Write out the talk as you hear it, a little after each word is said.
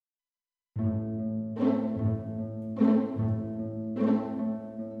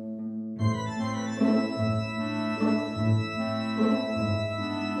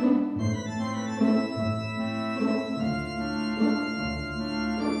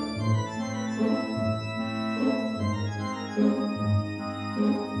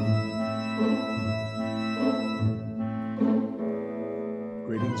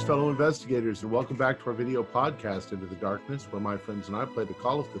fellow investigators, and welcome back to our video podcast, Into the Darkness, where my friends and I play the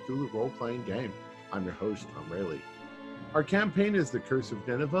Call of Cthulhu role-playing game. I'm your host, Tom Rayleigh. Our campaign is The Curse of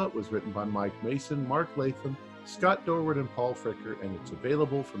Nineveh. It was written by Mike Mason, Mark Latham, Scott Dorward, and Paul Fricker, and it's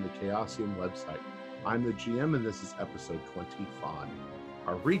available from the Chaosium website. I'm the GM, and this is episode 25.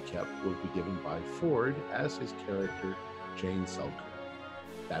 Our recap will be given by Ford as his character, Jane Selkirk.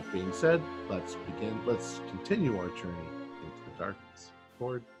 That being said, let's continue our journey into the darkness.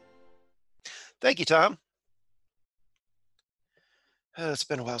 Ford. Thank you, Tom. It's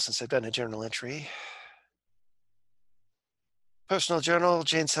been a while since I've done a journal entry. Personal journal,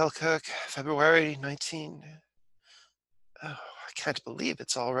 Jane Selkirk, February 19. Oh, I can't believe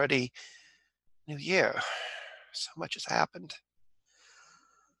it's already New Year. So much has happened.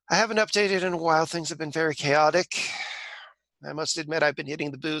 I haven't updated in a while. Things have been very chaotic. I must admit I've been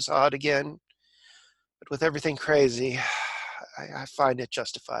hitting the booze hard again. But with everything crazy, I find it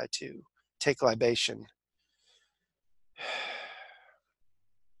justified to take libation.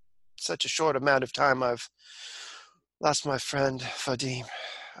 Such a short amount of time I've lost my friend, Vadim.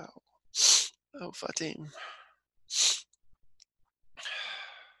 Oh, Vadim.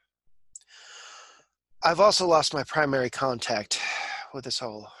 I've also lost my primary contact with this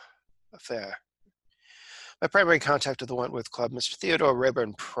whole affair. My primary contact with the Wentworth Club, Mr. Theodore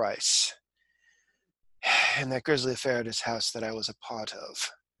Rayburn Price, and that grisly affair at his house that I was a part of.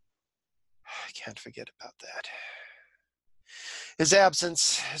 I can't forget about that. His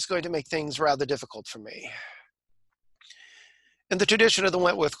absence is going to make things rather difficult for me. In the tradition of the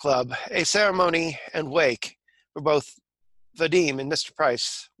Wentworth Club, a ceremony and wake for both Vadim and Mr.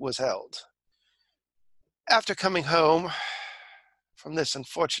 Price was held. After coming home from this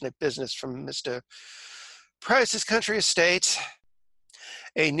unfortunate business from Mr. Price's country estate,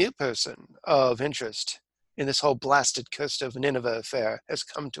 a new person of interest in this whole blasted Curse of Nineveh affair has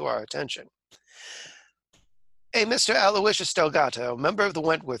come to our attention. A Mr. Aloysius Delgado, member of the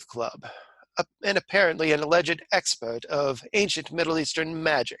Wentworth Club, and apparently an alleged expert of ancient Middle Eastern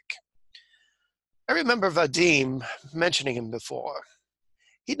magic. I remember Vadim mentioning him before.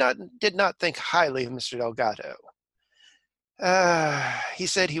 He did not think highly of Mr. Delgado. He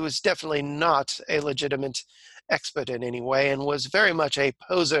said he was definitely not a legitimate expert in any way and was very much a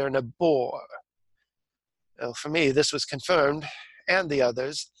poser and a bore. Well, for me, this was confirmed, and the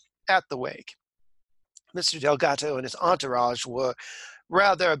others, at the wake. Mr. Delgado and his entourage were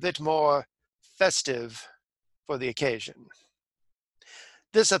rather a bit more festive for the occasion.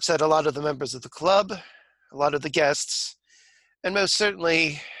 This upset a lot of the members of the club, a lot of the guests, and most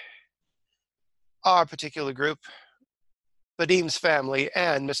certainly our particular group, Vadim's family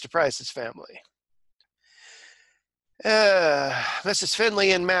and Mr. Price's family. Mrs.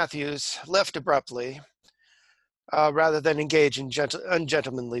 Finley and Matthews left abruptly rather than engage in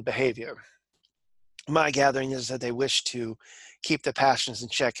ungentlemanly behavior. My gathering is that they wish to keep their passions in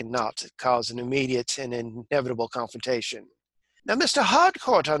check and not cause an immediate and inevitable confrontation. Now, Mr.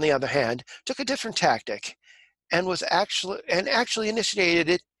 Hardcourt, on the other hand, took a different tactic and actually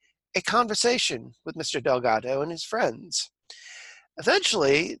initiated a conversation with Mr. Delgado and his friends.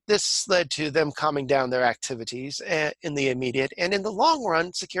 Eventually, this led to them calming down their activities in the immediate, and in the long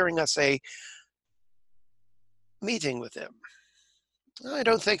run, securing us a meeting with him. I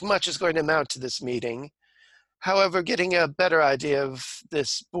don't think much is going to amount to this meeting. However, getting a better idea of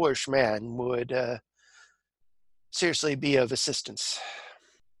this boorish man would seriously be of assistance.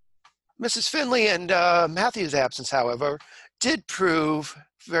 Mrs. Finley and Matthew's absence, however, did prove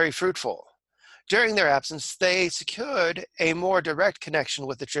very fruitful. During their absence, they secured a more direct connection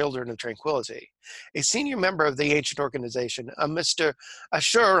with the Children of Tranquility. A senior member of the ancient organization, a Mr.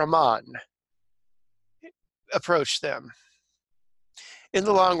 Ashur Rahman, approached them. In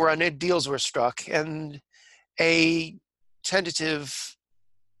the long run, deals were struck, and a tentative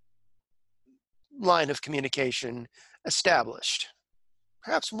line of communication established.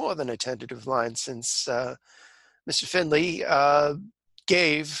 Perhaps more than a tentative line, since Mr. Finley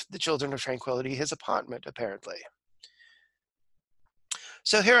gave the Children of Tranquility his apartment, apparently.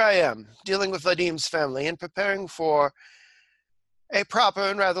 So here I am, dealing with Vadim's family and preparing for a proper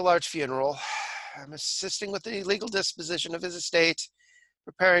and rather large funeral. I'm assisting with the legal disposition of his estate,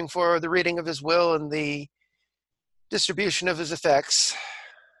 preparing for the reading of his will and the distribution of his effects.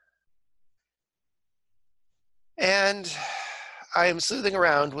 And I am sleuthing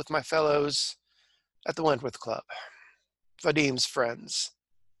around with my fellows at the Wentworth Club, Vadim's friends.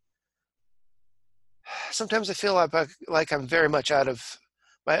 Sometimes I feel like I'm very much out of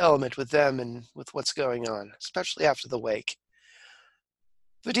my element with them and with what's going on, especially after the wake.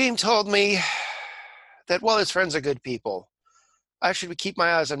 Vadim told me that while his friends are good people, I should keep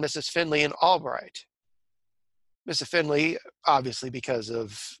my eyes on Mrs. Finley and Albright. Mr. Finley, obviously because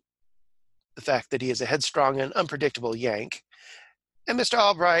of the fact that he is a headstrong and unpredictable Yank, and Mr.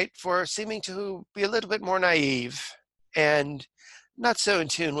 Albright for seeming to be a little bit more naive and not so in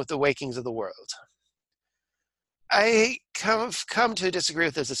tune with the wakings of the world. I have come to disagree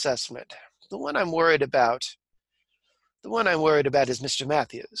with his assessment. The one I'm worried about is Mr.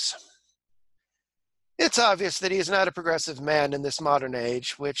 Matthews. It's obvious that he is not a progressive man in this modern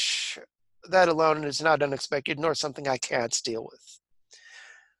age, which that alone is not unexpected, nor something I can't deal with.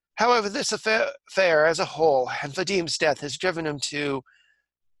 However, this affair as a whole, and Vadim's death, has driven him to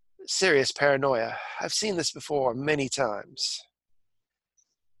serious paranoia. I've seen this before many times.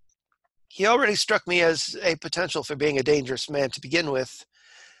 He already struck me as a potential for being a dangerous man to begin with.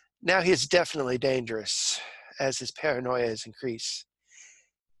 Now he is definitely dangerous, as his paranoia has increased.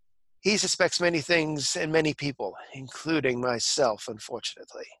 He suspects many things and many people, including myself,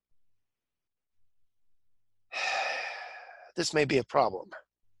 unfortunately. This may be a problem.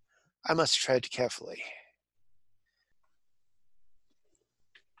 I must tread carefully.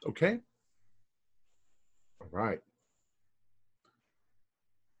 Okay. All right.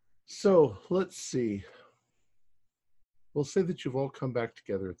 So let's see. We'll say that you've all come back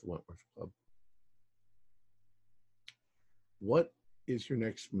together at the Wentworth Club. What is your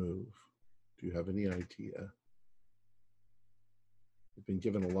next move? Do you have any idea? You've been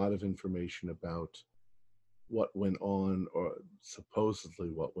given a lot of information about what went on, or supposedly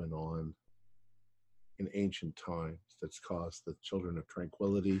what went on in ancient times that's caused the Children of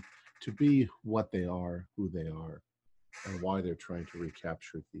Tranquility to be what they are, who they are, and why they're trying to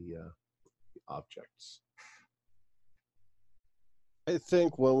recapture the objects. I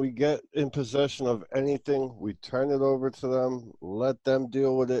think when we get in possession of anything, we turn it over to them, let them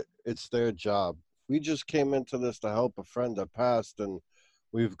deal with it. It's their job. We just came into this to help a friend that passed, and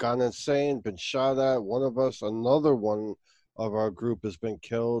we've gone insane, been shot at. One of us, another one of our group has been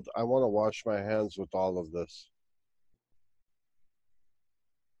killed. I want to wash my hands with all of this.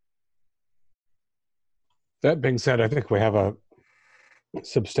 That being said, I think we have a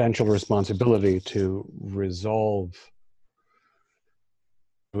substantial responsibility to resolve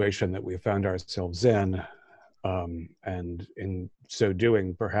the situation that we found ourselves in, and in so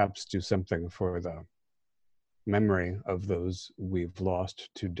doing, perhaps do something for the memory of those we've lost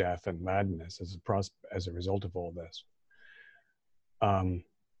to death and madness as a result of all this.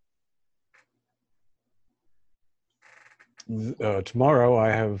 Tomorrow I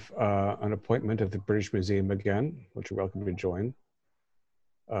have an appointment at the British Museum again, which you're welcome to join.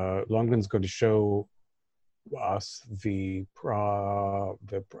 Longden's going to show us the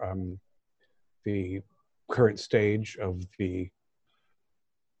current stage of the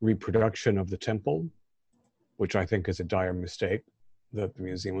reproduction of the temple, which I think is a dire mistake that the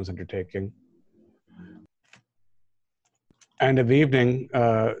museum was undertaking. And in the evening,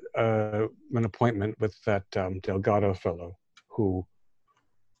 an appointment with that Delgado fellow, who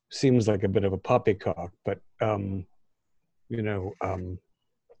seems like a bit of a poppycock, but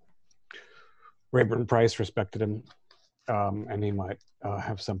Rayburn Price respected him, and he might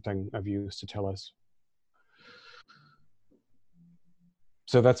have something of use to tell us.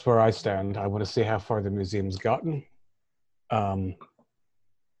 So that's where I stand. I want to see how far the museum's gotten. I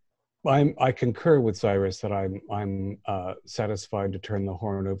concur with Cyrus that I'm satisfied to turn the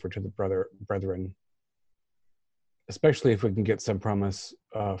horn over to the brethren, especially if we can get some promise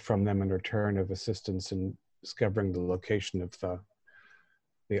from them in return of assistance in discovering the location of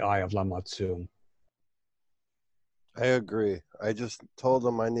the Eye of Lamatsu. I agree. I just told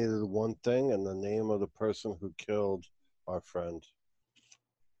them I needed one thing and the name of the person who killed our friend.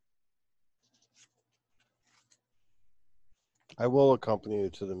 I will accompany you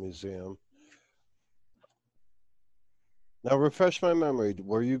to the museum. Now, refresh my memory.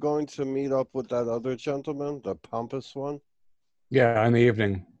 Were you going to meet up with that other gentleman, the pompous one? Yeah, in the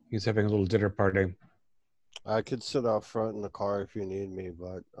evening. He's having a little dinner party. I could sit out front in the car if you need me,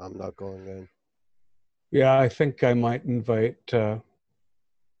 but I'm not going in. Yeah, I think I might invite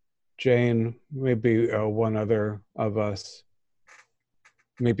Jane, maybe one other of us,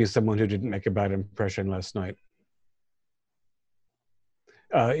 maybe someone who didn't make a bad impression last night.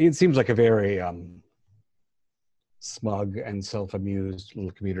 It seems like a very smug and self-amused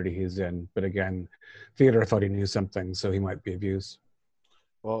little community he's in. But again, Theodore thought he knew something, so he might be of use.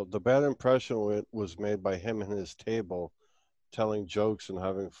 Well, the bad impression was made by him and his table, telling jokes and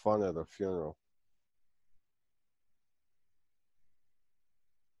having fun at a funeral.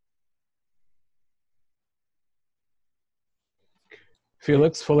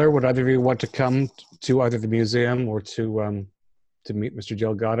 Felix, Fuller, would either of you want to come to either the museum or to to meet Mr.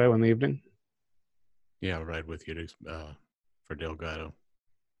 Delgado in the evening? Yeah, I'll ride with you for Delgado.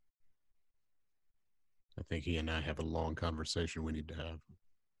 I think he and I have a long conversation we need to have.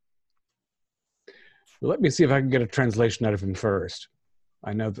 Well, let me see if I can get a translation out of him first.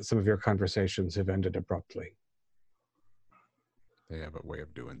 I know that some of your conversations have ended abruptly. They have a way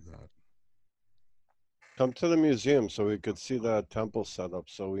of doing that. Come to the museum so we could see the temple setup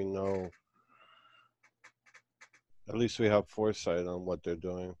so we know. At least we have foresight on what they're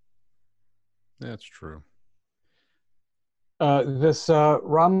doing. That's true. This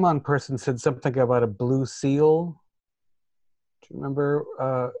Rahman person said something about a blue seal. Do you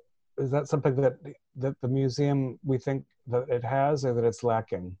remember? Is that something that the museum, we think that it has, or that it's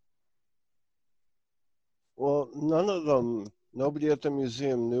lacking? Well, nobody at the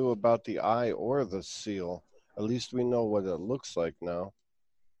museum knew about the eye or the seal. At least we know what it looks like now.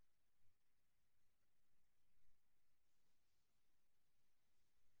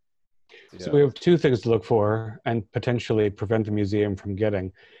 So we have two things to look for and potentially prevent the museum from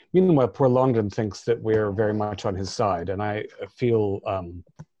getting. Meanwhile, poor Longden thinks that we're very much on his side, and I feel,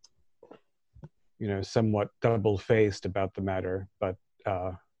 somewhat double-faced about the matter. But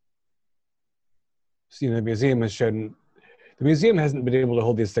the museum has shown. The museum hasn't been able to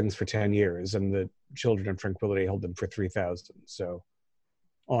hold these things for 10 years, and the Children of Tranquility held them for 3,000. So,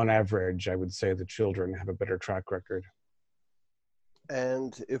 on average, I would say the children have a better track record.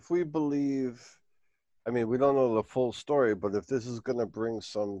 And if we believe, we don't know the full story, but if this is going to bring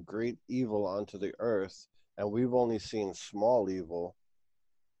some great evil onto the earth, and we've only seen small evil,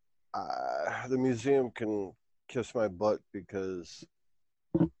 the museum can kiss my butt, because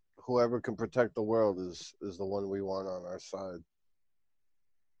whoever can protect the world is the one we want on our side.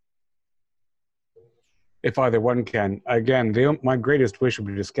 If either one can. Again, my greatest wish would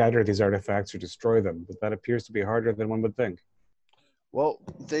be to scatter these artifacts or destroy them, but that appears to be harder than one would think. Well,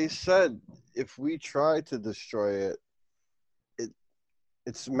 they said if we try to destroy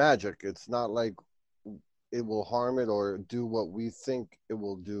it's magic. It's not like it will harm it or do what we think it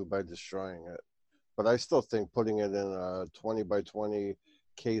will do by destroying it. But I still think putting it in a 20 by 20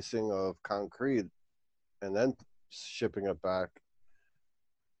 casing of concrete and then shipping it back.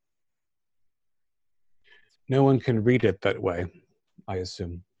 No one can read it that way, I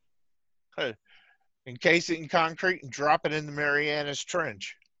assume. Encase it in concrete and drop it in the Marianas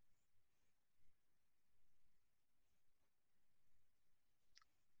Trench.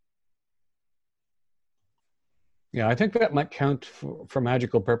 Yeah, I think that might count for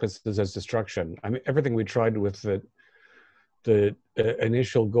magical purposes as destruction. Everything we tried with the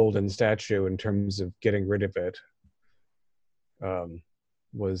initial golden statue in terms of getting rid of it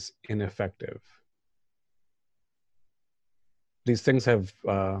was ineffective. These things have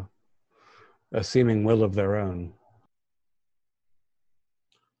a seeming will of their own.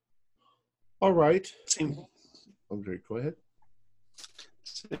 All right. Okay, go ahead.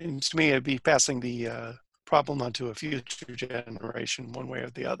 Seems to me I'd be passing the problem onto a future generation one way or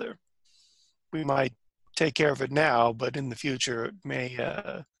the other. We might take care of it now, but in the future it may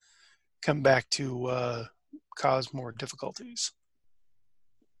come back to cause more difficulties.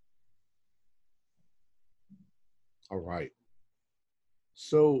 All right.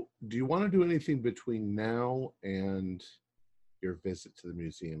 So, do you want to do anything between now and your visit to the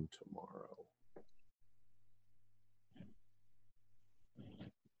museum tomorrow?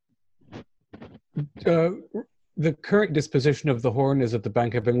 The current disposition of the horn is at the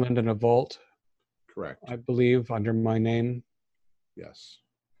Bank of England in a vault. Correct. I believe, under my name. Yes.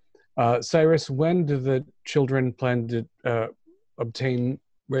 Cyrus, when do the children plan to obtain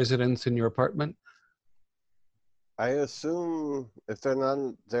residence in your apartment? I assume if they're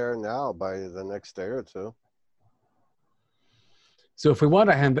not there now, by the next day or two. So if we want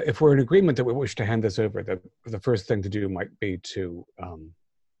to if we're in agreement that we wish to hand this over, the first thing to do might be to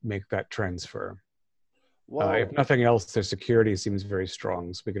make that transfer. Well, if nothing else, their security seems very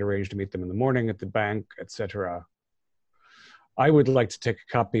strong, so we could arrange to meet them in the morning at the bank, etc. I would like to take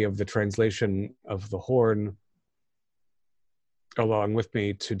a copy of the translation of the horn along with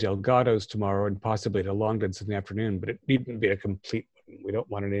me to Delgado's tomorrow and possibly to Longden's in the afternoon, but it needn't be a complete one. We don't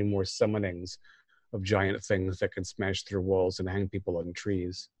want any more summonings of giant things that can smash through walls and hang people on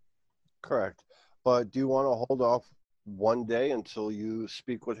trees. correct. But do you want to hold off one day until you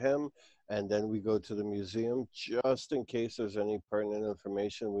speak with him, and then we go to the museum, just in case there's any pertinent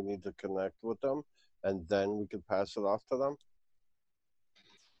information we need to connect with them, and then we can pass it off to them?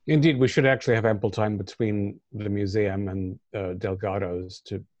 Indeed, we should actually have ample time between the museum and Delgado's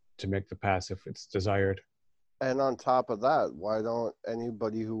to make the pass if it's desired. And on top of that, why don't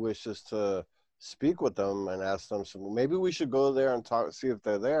anybody who wishes to speak with them and ask them some. Maybe we should go there and talk, see if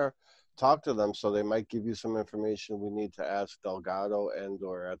they're there. Talk to them so they might give you some information we need to ask Delgado and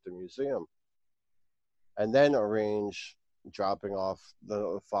or at the museum, and then arrange dropping off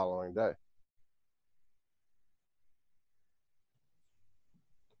the following day.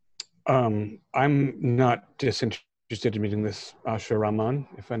 I'm not disinterested in meeting this Asher Rahman.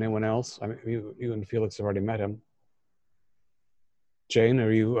 If anyone else, I mean, you and Felix have already met him. Jane,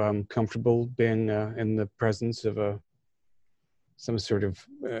 are you comfortable being in the presence of some sort of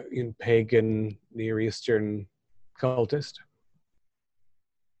pagan Near Eastern cultist?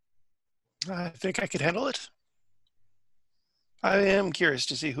 I think I could handle it. I am curious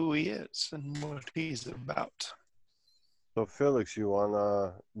to see who he is and what he's about. So Felix,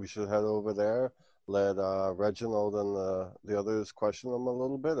 we should head over there, let Reginald and the others question him a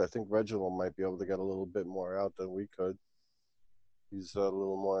little bit. I think Reginald might be able to get a little bit more out than we could. He's a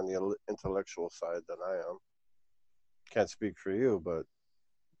little more on the intellectual side than I am. Can't speak for you, but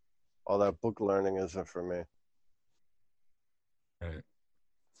all that book learning isn't for me. Right.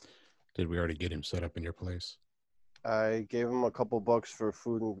 Did we already get him set up in your place? I gave him a couple bucks for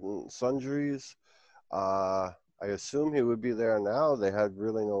food and sundries. I assume he would be there now. They had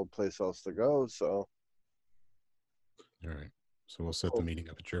really no place else to go, so. All right. So we'll set the meeting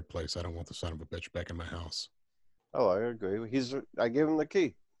up at your place. I don't want the son of a bitch back in my house. Oh, I agree. I gave him the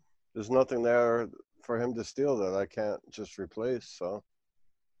key. There's nothing there for him to steal that I can't just replace, so.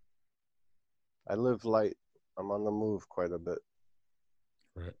 I live light. I'm on the move quite a bit.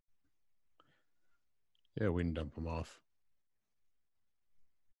 Right. Yeah, we can dump him off.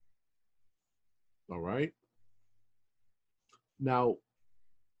 All right. Now,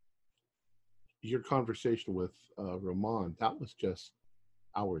 your conversation with Ramon, that was just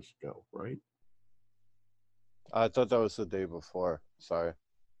hours ago, right? I thought that was the day before. Sorry.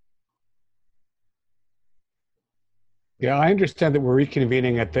 Yeah, I understand that we're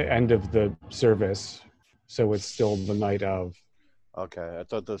reconvening at the end of the service, so it's still the night of. Okay, I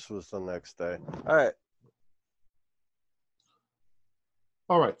thought this was the next day. All right.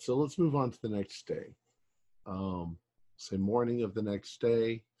 All right, so let's move on to the next day. Say morning of the next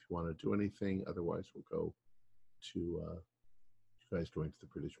day, if you want to do anything. Otherwise, we'll go to you guys going to the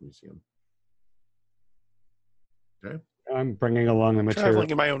British Museum. Okay. I'm bringing along the material.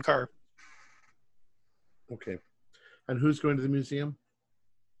 Traveling in my own car. Okay. And who's going to the museum?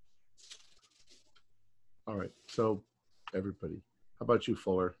 All right, so everybody. How about you,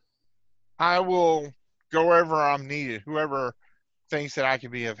 Fuller? I will go wherever I'm needed. Whoever thinks that I can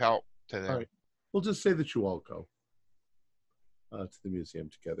be of help to them. All right. We'll just say that you all go to the museum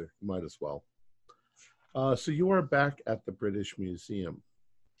together. You might as well. So you are back at the British Museum.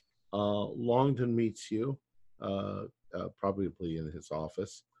 Longdon meets you, probably in his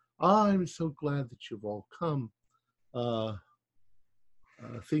office. I'm so glad that you've all come.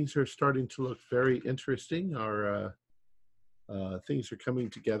 Things are starting to look very interesting. Our things are coming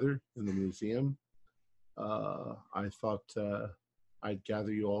together in the museum. I thought I'd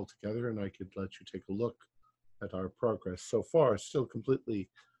gather you all together and I could let you take a look at our progress so far. Still completely,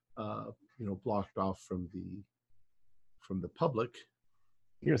 blocked off from the public.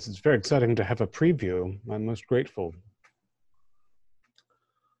 Yes, it's very exciting to have a preview. I'm most grateful.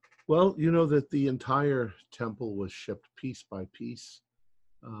 Well, you know that the entire temple was shipped piece by piece.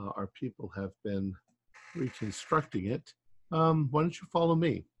 Our people have been reconstructing it. Why don't you follow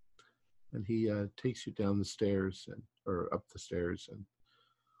me? And he takes you down the stairs or up the stairs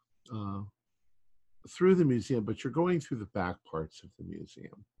and through the museum, but you're going through the back parts of the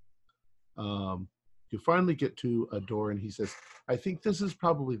museum. You finally get to a door and he says, I think this is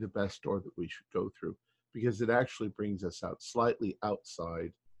probably the best door that we should go through because it actually brings us out slightly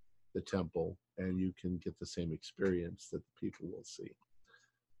outside the temple and you can get the same experience that the people will see.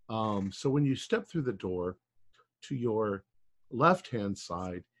 So when you step through the door, to your left-hand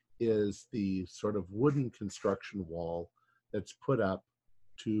side is the sort of wooden construction wall that's put up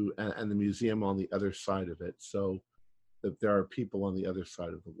and the museum on the other side of it, so that there are people on the other side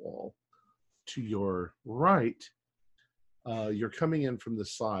of the wall. To your right, you're coming in from the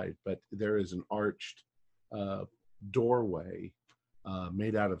side, but there is an arched doorway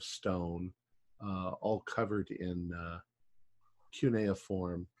made out of stone, all covered in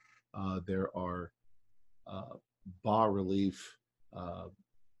cuneiform. There are bas-relief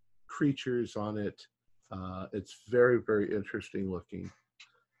creatures on it. It's very, very interesting looking.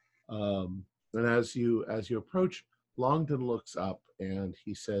 And as you approach, Longdon looks up and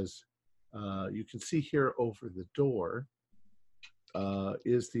he says, you can see here over the door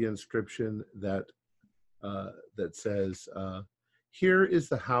is the inscription that says, here is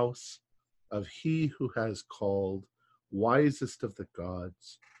the house of he who has called wisest of the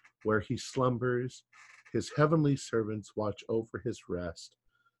gods, where he slumbers, his heavenly servants watch over his rest,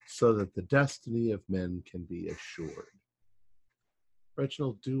 so that the destiny of men can be assured.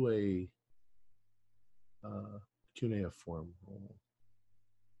 Reginald, do a cuneiform roll.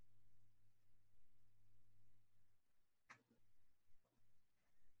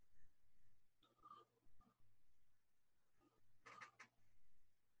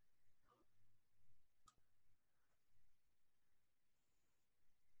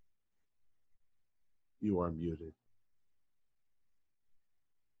 You are muted.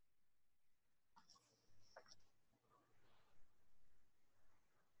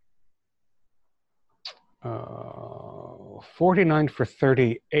 Uh, 49 for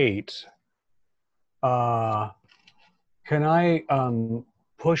 38. Can I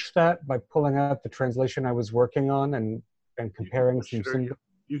push that by pulling out the translation I was working on and comparing some symbols?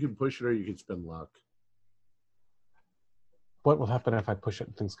 You can push it or you can spend luck. What will happen if I push it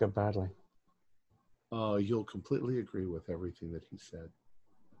and things go badly? You'll completely agree with everything that he said.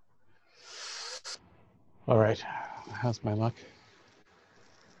 All right. How's my luck?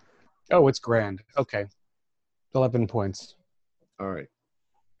 Oh, it's grand. Okay. 11 points. All right.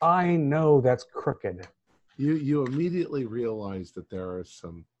 I know that's crooked. You immediately realize that there are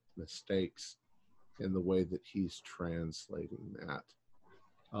some mistakes in the way that he's translating that.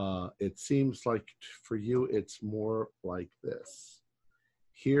 It seems like for you, it's more like this.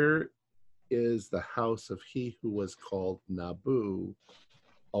 Here is the house of he who was called Nabu,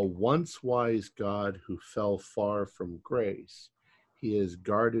 a once wise god who fell far from grace. He is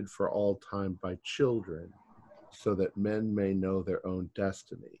guarded for all time by children, so that men may know their own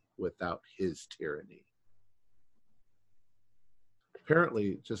destiny without his tyranny.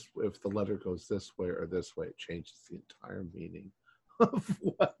 Apparently, just if the letter goes this way or this way, it changes the entire meaning of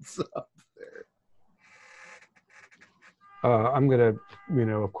what's up there. I'm going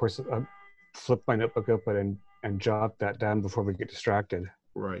to, of course, flip my notebook open and jot that down before we get distracted.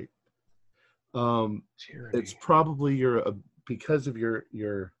 Right. It's probably because of your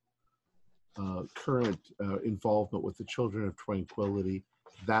current involvement with the Children of Tranquility,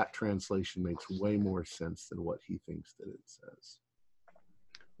 that translation makes way more sense than what he thinks that it says.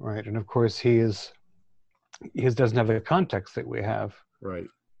 Right, and of course he doesn't have the context that we have. Right.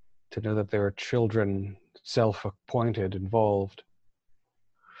 To know that there are children self-appointed involved.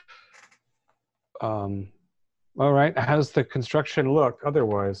 All right, how's the construction look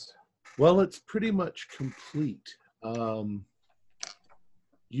otherwise? Well, it's pretty much complete.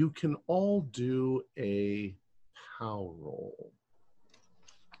 You can all do a pow roll.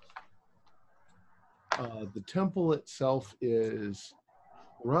 The temple itself is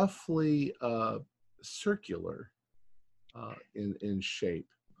roughly circular in shape.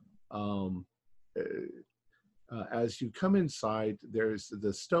 As you come inside,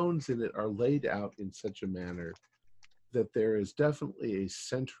 the stones in it are laid out in such a manner that there is definitely a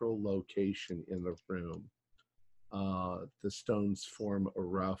central location in the room. The stones form a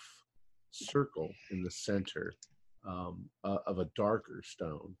rough circle in the center of a darker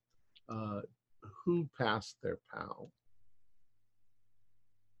stone. Who passed their pow?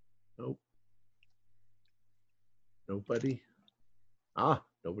 Nope. Nobody?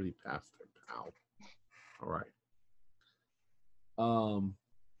 Nobody passed their pow. All right.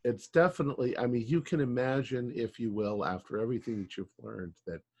 It's definitely, I mean, you can imagine, if you will, after everything that you've learned,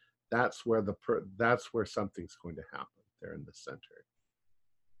 that that's where something's going to happen there in the center.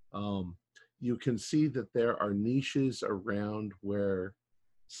 You can see that there are niches around where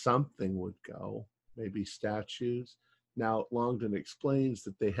something would go, maybe statues. Now, Longdon explains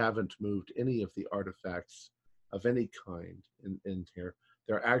that they haven't moved any of the artifacts of any kind in here.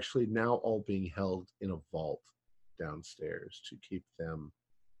 They're actually now all being held in a vault downstairs to keep them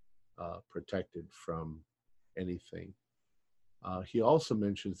protected from anything. He also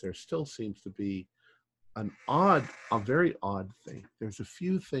mentions there still seems to be a very odd thing. There's a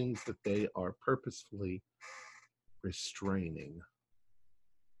few things that they are purposefully restraining.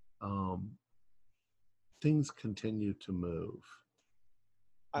 Things continue to move.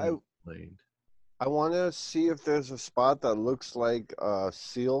 I want to see if there's a spot that looks like a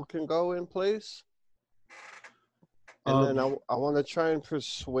seal can go in place. And then I want to try and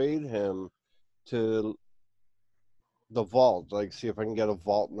persuade him to the vault, like see if I can get a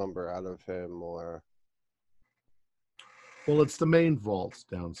vault number out of him or... Well, it's the main vaults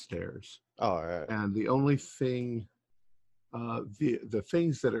downstairs. Oh, all right. And the only thing, the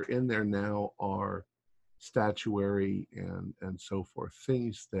things that are in there now are statuary and so forth,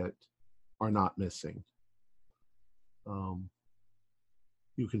 things that are not missing.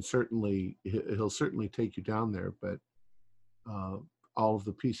 you can certainly, he'll certainly take you down there, but all of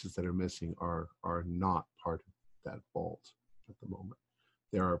the pieces that are missing are not part of that vault at the moment.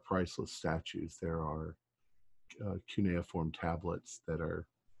 There are priceless statues. There are cuneiform tablets that are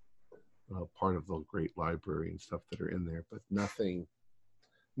part of the great library and stuff that are in there, but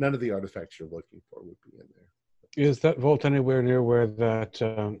none of the artifacts you're looking for would be in there. Is that vault anywhere near where that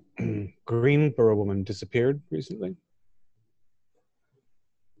Greenborough woman disappeared recently?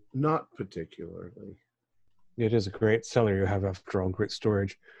 Not particularly. It is a great cellar you have, after all, great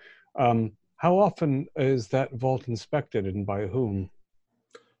storage. How often is that vault inspected, and by whom?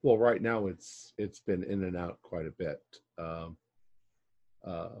 Well, right now it's been in and out quite a bit,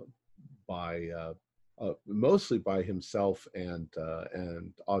 by mostly by himself and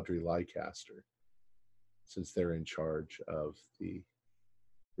Audrey Leicester, since they're in charge of the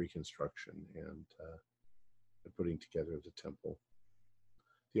reconstruction and putting together the temple.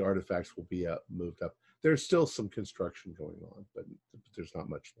 The artifacts will be moved up. There's still some construction going on, but there's not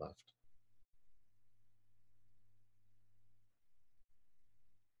much left.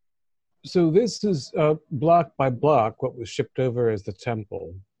 So this is block by block what was shipped over as the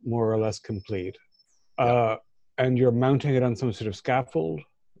temple, more or less complete. And you're mounting it on some sort of scaffold,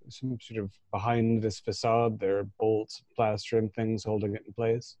 some sort of behind this facade. There are bolts, plaster, and things holding it in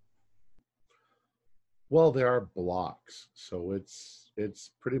place. Well, there are blocks, so it's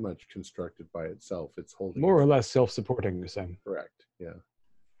pretty much constructed by itself. It's holding More or less self-supporting, you're saying. Correct. Yeah.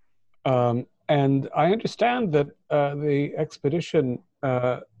 And I understand that the expedition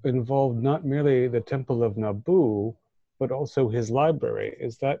involved not merely the Temple of Nabu, but also his library.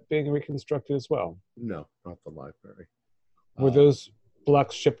 Is that being reconstructed as well? No, not the library. Were those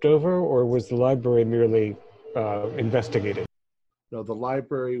blocks shipped over, or was the library merely investigated? No, the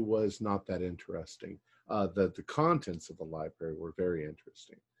library was not that interesting. The contents of the library were very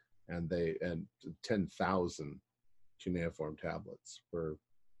interesting, and 10,000 cuneiform tablets were.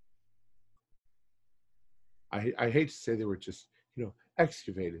 I hate to say they were just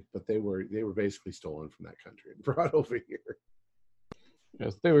excavated, but they were basically stolen from that country and brought over here.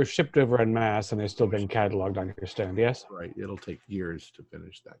 Yes, they were shipped over en masse, and they're still being cataloged, I understand, yes? Right. It'll take years to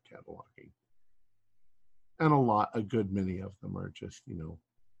finish that cataloging. And a good many of them are just,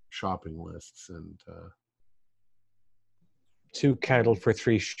 shopping lists and... 2 cattle for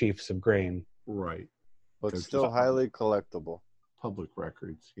 3 sheaves of grain. Right. But still highly collectible. Public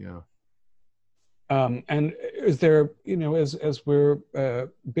records, yeah. And is there, as we're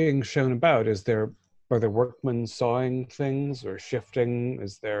being shown about, are there workmen sawing things or shifting?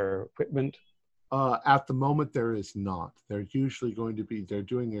 Is there equipment? At the moment, there is not. They're usually they're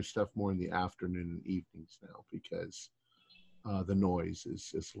doing their stuff more in the afternoon and evenings now because the noise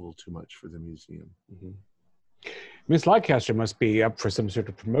is a little too much for the museum. Mm-hmm. Miss Leicester must be up for some sort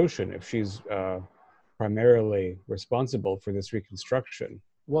of promotion if she's primarily responsible for this reconstruction.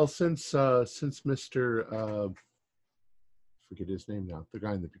 Well, since Mr. Forget his name now, the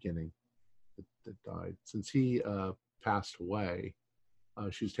guy in the beginning that died, since he passed away,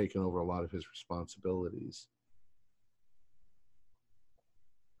 she's taken over a lot of his responsibilities.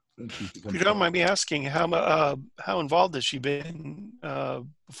 If you don't mind me asking, how involved has she been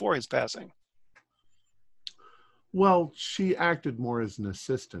before his passing? Well, she acted more as an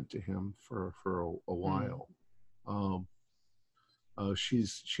assistant to him for a while.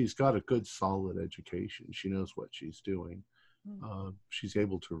 She's got a good, solid education. She knows what she's doing. She's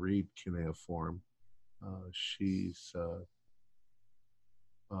able to read cuneiform. She's a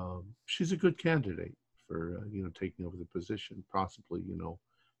good candidate for taking over the position, possibly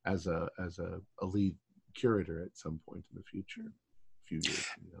as a lead curator at some point in the future, a few years.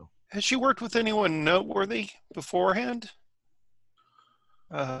 Has she worked with anyone noteworthy beforehand?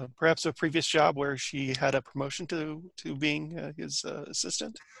 Perhaps a previous job where she had a promotion to being his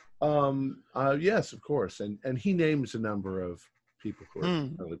assistant? Yes, of course. And he names a number of people who are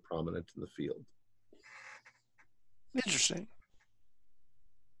fairly prominent in the field. Interesting.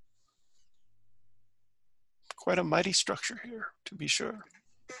 Quite a mighty structure here, to be sure.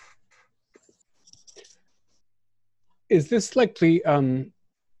 Is this like the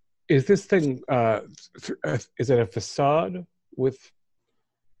is this thing is it a facade with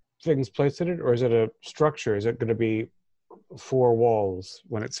things placed in it, or is it a structure? Is it going to be 4 walls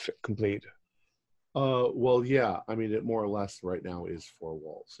when it's complete? Well, yeah. I mean, it more or less right now is 4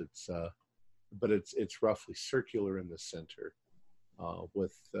 walls. It's but it's roughly circular in the center,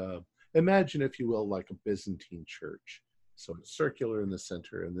 with imagine, if you will, like a Byzantine church. So it's circular in the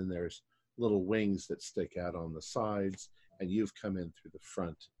center, and then there's little wings that stick out on the sides, and you've come in through the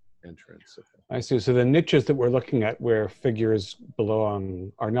front entrance. I see. So the niches that we're looking at where figures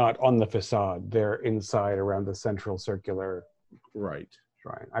belong are not on the facade. They're inside around the central circular Right.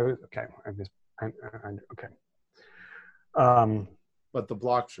 shrine. Okay. Okay. But the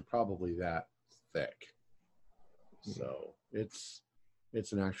blocks are probably that thick. So it's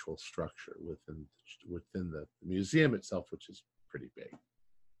an actual structure within the museum itself, which is pretty big.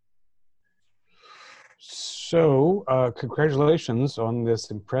 So congratulations on this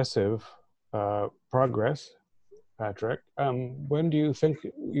impressive progress, Patrick. When do you think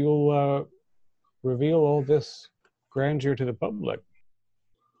you'll reveal all this grandeur to the public?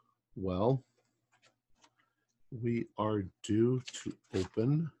 Well, we are due to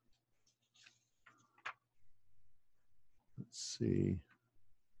open. Let's see.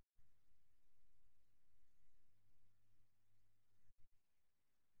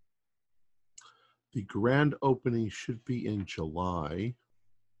 The grand opening should be in July.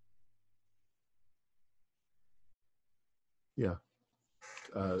 Yeah.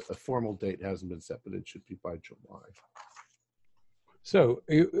 A formal date hasn't been set, but it should be by July. So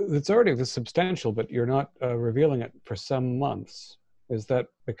it's already this substantial, but you're not revealing it for some months. Is that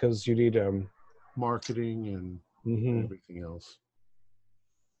because you need marketing and everything else?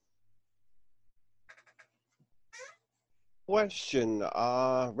 Question,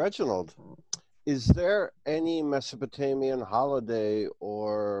 Reginald, is there any Mesopotamian holiday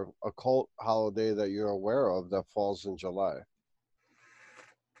or occult holiday that you're aware of that falls in July?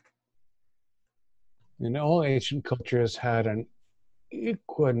 In all ancient cultures had an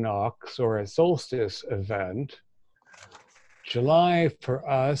equinox or a solstice event. July for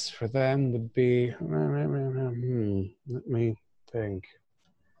us, for them, would be, let me think.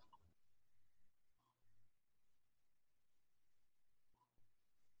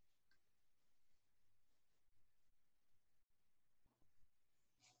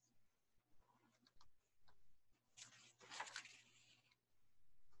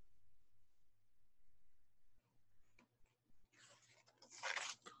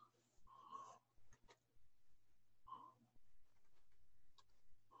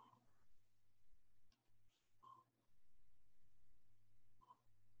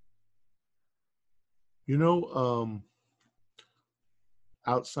 You know,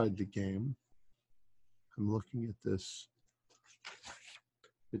 outside the game, I'm looking at this.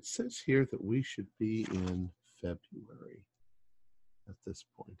 It says here that we should be in February at this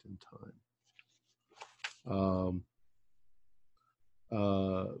point in time.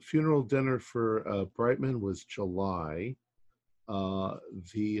 Funeral dinner for Brightman was July.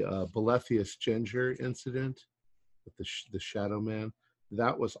 The Bolethius Ginger incident with the Shadow Man,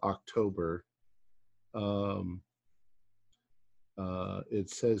 that was October. It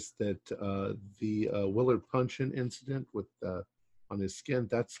says that the Willard Punchin incident with on his skin,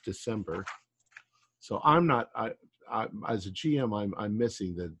 that's December. So I'm not. I as a GM, I'm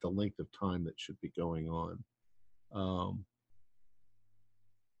missing the length of time that should be going on.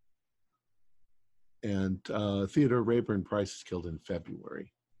 And Theodore Rayburn Price is killed in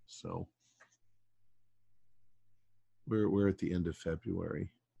February. So we're at the end of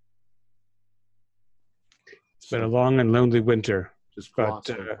February. It's been a long and lonely winter. Just gloss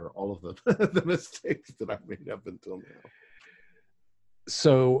over all of the mistakes that I've made up until now.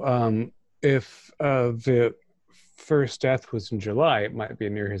 So if the first death was in July, it might be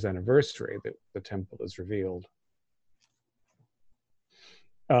near his anniversary that the temple is revealed.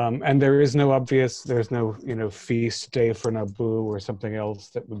 And there's no feast day for Naboo or something else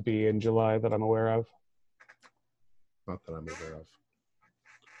that would be in July that I'm aware of. Not that I'm aware of.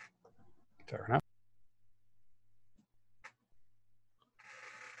 Fair enough.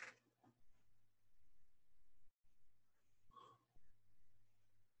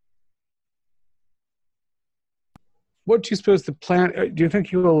 What do you suppose the plan? Do you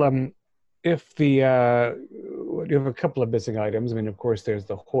think you will? If the you have a couple of missing items. I mean, of course, there's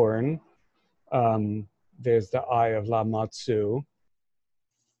the horn. There's the eye of Lamatsu.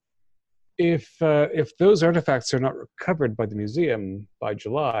 If those artifacts are not recovered by the museum by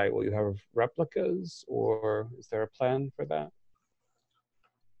July, will you have replicas, or is there a plan for that?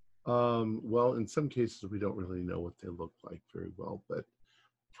 Well, in some cases, we don't really know what they look like very well, but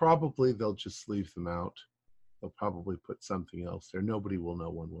probably they'll just leave them out. They'll probably put something else there. Nobody will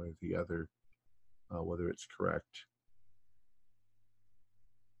know one way or the other whether it's correct.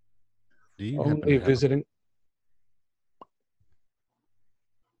 Do you Only visiting?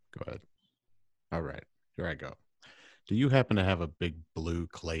 Go ahead. All right, here I go. Do you happen to have a big blue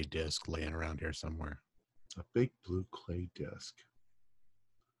clay disc laying around here somewhere? A big blue clay disc.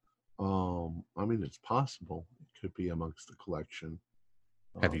 I mean, it's possible. It could be amongst the collection.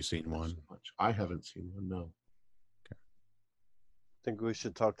 Have you seen not one? so much. I haven't seen one. No. I think we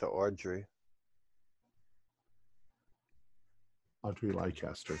should talk to Audrey. Audrey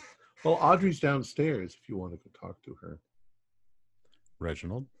Leicester. Well, Audrey's downstairs. If you want to go talk to her.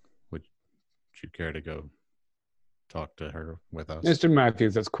 Reginald, would you care to go talk to her with us? Mr.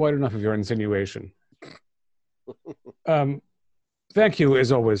 Matthews, that's quite enough of your insinuation. Thank you,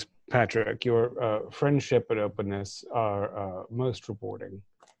 as always, Patrick. Your friendship and openness are most rewarding.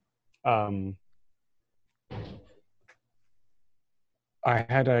 I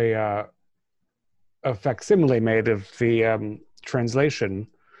had a facsimile made of the translation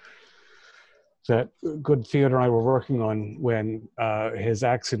that good Theodore and I were working on when his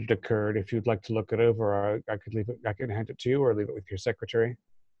accident occurred. If you'd like to look it over, I could leave it. I can hand it to you, or leave it with your secretary.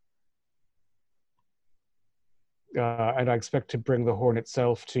 And I expect to bring the horn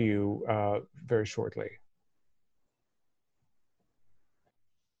itself to you very shortly.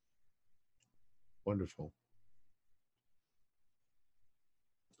 Wonderful.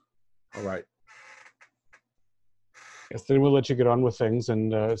 All right. Yes, then we'll let you get on with things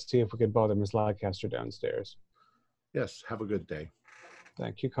and see if we can bother Miss Leicester downstairs. Yes. Have a good day.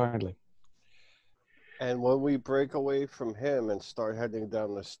 Thank you kindly. And when we break away from him and start heading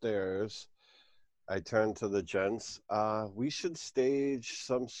down the stairs, I turn to the gents. We should stage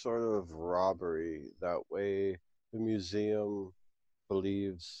some sort of robbery. That way the museum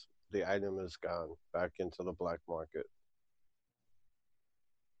believes the item is gone back into the black market.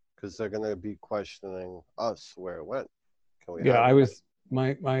 Because they're going to be questioning us where it went. Can we Yeah, have I it? was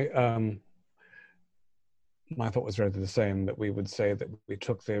my thought was rather the same, that we would say that we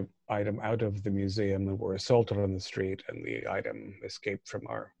took the item out of the museum and were assaulted on the street, and the item escaped from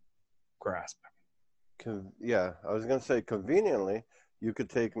our grasp. Yeah, I was going to say, conveniently, you could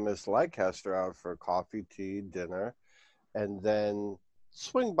take Miss Leicester out for coffee, tea, dinner, and then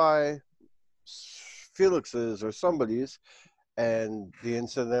swing by Felix's or somebody's, and the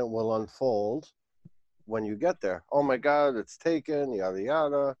incident will unfold when you get there. Oh my God, it's taken, yada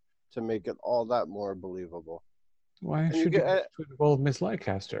yada, to make it all that more believable. Why And you should you get- involve Miss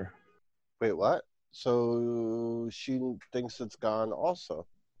Leicester? Wait, what? So she thinks it's gone also.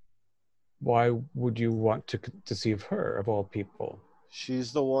 Why would you want to deceive her, of all people?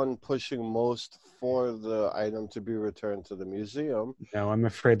 She's the one pushing most for the item to be returned to the museum. No, I'm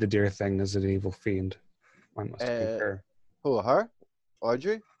afraid the dear thing is an evil fiend. I must concur. Who, her?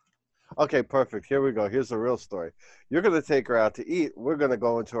 Audrey? Okay, perfect. Here we go. Here's the real story. You're going to take her out to eat. We're going to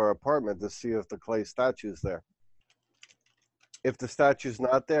go into her apartment to see if the clay statue's there. If the statue's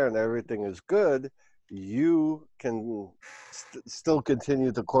not there and everything is good, you can still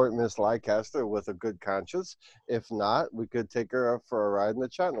continue to court Miss Leicester with a good conscience. If not, we could take her up for a ride in the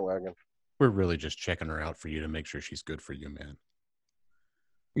Chatting Wagon. We're really just checking her out for you to make sure she's good for you, man.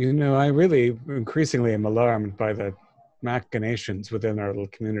 You know, I really increasingly am alarmed by the machinations within our little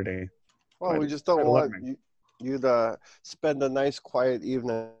community. Well, we just don't want you to spend a nice, quiet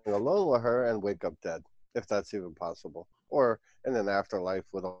evening alone with her and wake up dead, if that's even possible. Or in an afterlife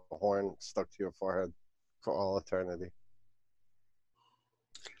with a horn stuck to your forehead for all eternity.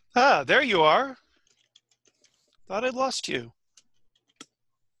 Ah, there you are. Thought I'd lost you.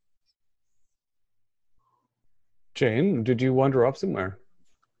 Jane, did you wander off somewhere?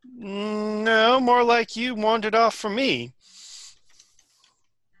 No, more like you wandered off from me.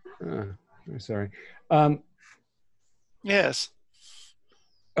 I'm sorry. Yes.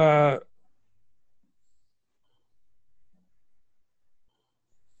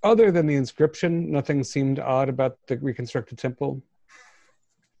 Other than the inscription, nothing seemed odd about the reconstructed temple.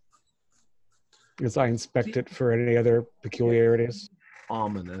 As I inspect it for any other peculiarities.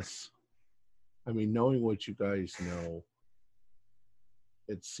 Ominous. I mean, knowing what you guys know,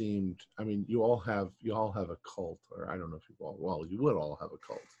 it seemed. I mean, you all have a cult, or I don't know if you all. Well, you would all have a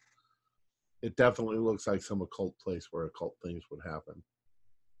cult. It definitely looks like some occult place where occult things would happen.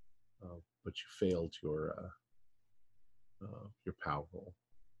 But you failed your power roll.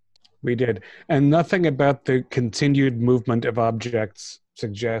 We did. And nothing about the continued movement of objects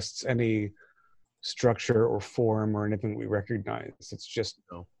suggests any structure or form or anything we recognize. It's just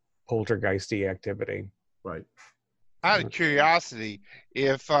poltergeisty activity. Right. Out of curiosity,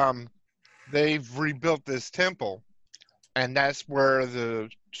 if they've rebuilt this temple and that's where the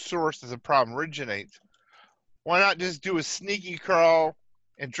source of the problem originates, why not just do a sneaky crawl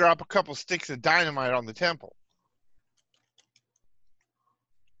and drop a couple sticks of dynamite on the temple?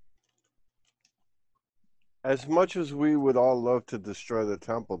 As much as we would all love to destroy the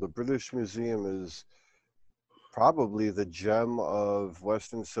temple, the British Museum is probably the gem of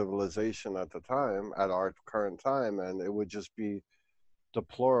Western civilization at the time, at our current time, and it would just be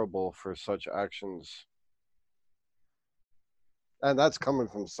deplorable for such actions. And that's coming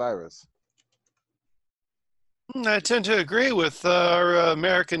from Cyrus. I tend to agree with our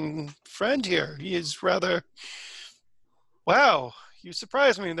American friend here. He is rather... Wow, you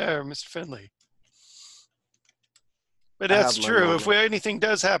surprised me there, Mr. Finley. But I that's have my true. If moments. anything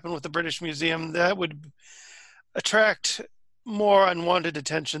does happen with the British Museum, that would attract more unwanted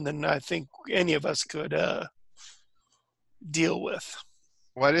attention than I think any of us could deal with.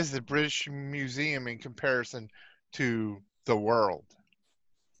 What is the British Museum in comparison to the world?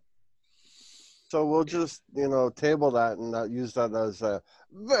 So we'll just, table that and not use that as a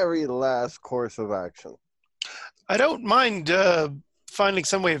very last course of action. I don't mind finding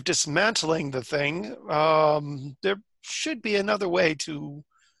some way of dismantling the thing. There should be another way to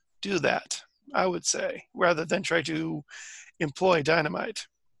do that, I would say, rather than try to employ dynamite.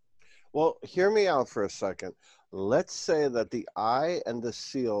 Well, hear me out for a second. Let's say that the eye and the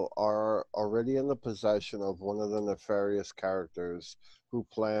seal are already in the possession of one of the nefarious characters who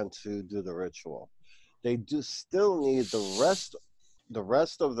plan to do the ritual. They do still need the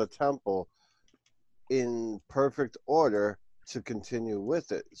rest of the temple in perfect order to continue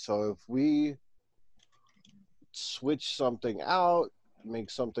with it. So if we switch something out, make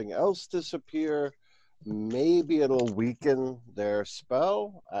something else disappear, maybe it'll weaken their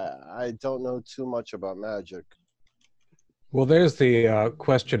spell. I don't know too much about magic. Well, there's the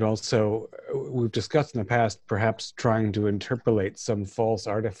question also. We've discussed in the past perhaps trying to interpolate some false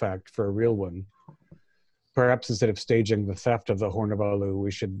artifact for a real one. Perhaps instead of staging the theft of the Horn of Alu, we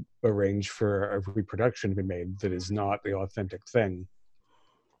should arrange for a reproduction to be made that is not the authentic thing.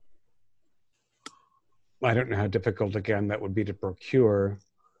 I don't know how difficult, again, that would be to procure.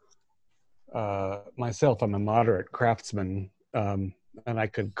 Myself, I'm a moderate craftsman, and I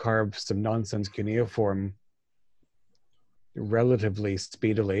could carve some nonsense cuneiform relatively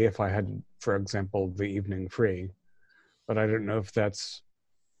speedily if I had, for example, the evening free. But I don't know if that's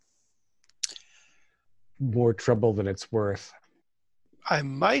more trouble than it's worth. I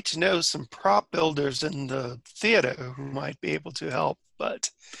might know some prop builders in the theater who might be able to help, but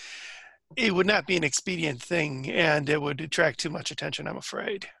it would not be an expedient thing, and it would attract too much attention, I'm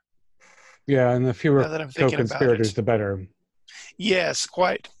afraid. Yeah, and the fewer Now that I'm thinking about co-conspirators, it. the better. Yes,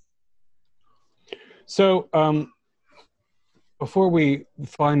 quite. So, before we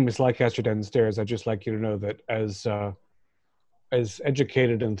find Miss Leicester downstairs, I'd just like you to know that as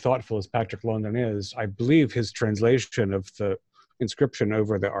educated and thoughtful as Patrick London is, I believe his translation of the inscription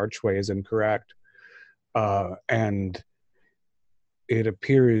over the archway is incorrect. And it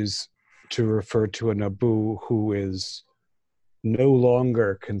appears to refer to a Nabu who is no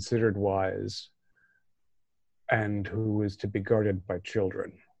longer considered wise and who is to be guarded by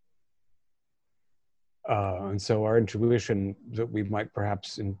children. And so our intuition that we might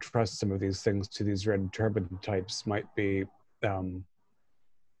perhaps entrust some of these things to these red turban types might be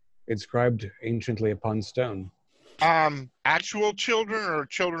inscribed anciently upon stone. Actual children or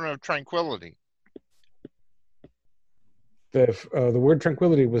children of tranquility? The word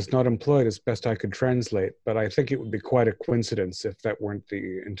tranquility was not employed as best I could translate, but I think it would be quite a coincidence if that weren't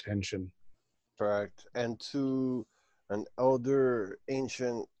the intention. Correct. And to an elder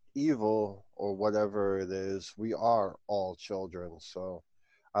ancient evil or whatever it is, we are all children. So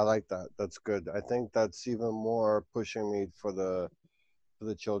I like that. That's good. I think that's even more pushing me for the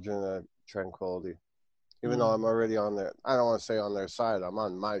children of tranquility. Even though I'm already on their, I don't want to say on their side, I'm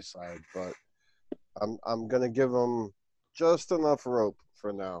on my side, but I'm gonna give them just enough rope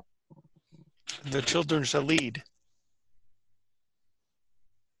for now. The children shall lead.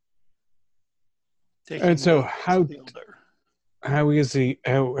 And so how easy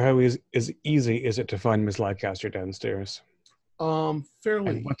is it to find Miss Leicester downstairs? Fairly.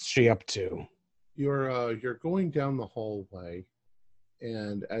 And what's she up to? You're going down the hallway,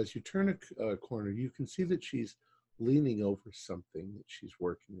 and as you turn a corner, you can see that she's leaning over something that she's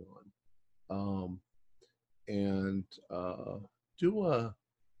working on. Do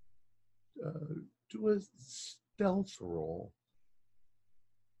a stealth roll.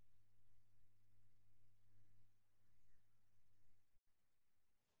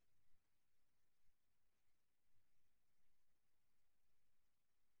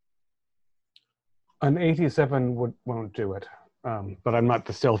 An 87 won't do it, but I'm not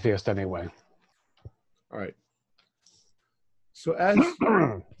the stealthiest anyway. All right. So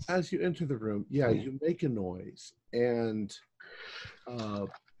as you enter the room, you make a noise, and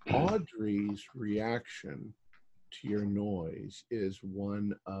Audrey's reaction to your noise is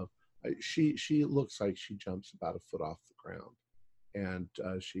one of she looks like she jumps about a foot off the ground, and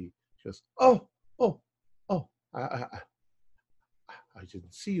she goes, oh, I I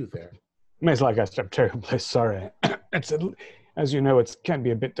didn't see you there. Miss Lancaster, I'm terribly sorry. As you know, it can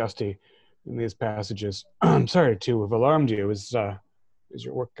be a bit dusty in these passages. I'm sorry to have alarmed you. Is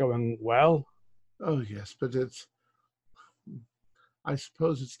your work going well? Oh, yes, but I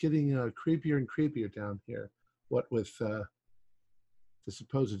suppose it's getting creepier and creepier down here. What with the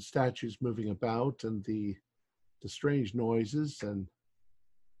supposed statues moving about and the strange noises, and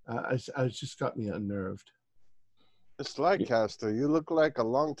it's just got me unnerved. It's Lancaster, you look like a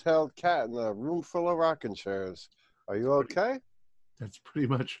long-tailed cat in a room full of rocking chairs. Are you okay? That's pretty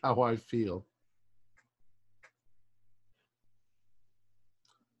much how I feel.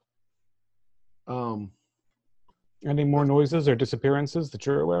 Any more noises or disappearances that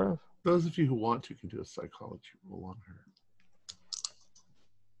you're aware of? Those of you who want to can do a psychology roll on her.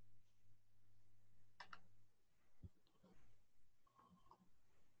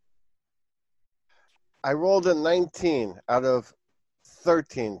 I rolled a 19 out of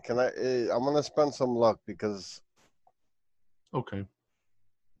 13. Can I'm going to spend some luck because Okay.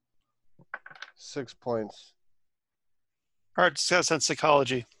 6 points. Hard success on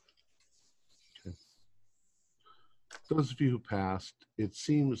psychology. Those of you who passed, it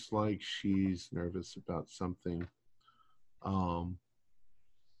seems like she's nervous about something,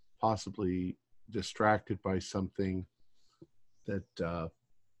 possibly distracted by something that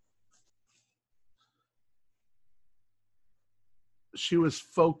she was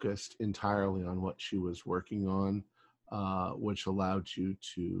focused entirely on what she was working on, which allowed you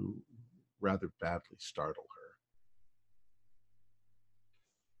to rather badly startle her.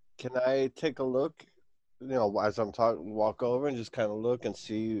 Can I take a look? As I'm talking, walk over and just kind of look and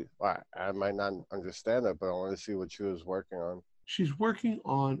see. I might not understand it, but I want to see what she was working on. She's working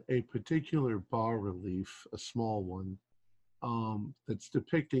on a particular bas-relief, a small one, that's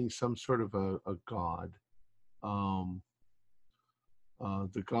depicting some sort of a god.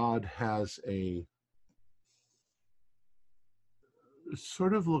 The god has it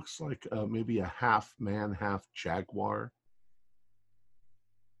sort of looks like maybe a half man, half jaguar.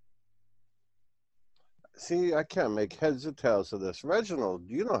 See, I can't make heads or tails of this. Reginald,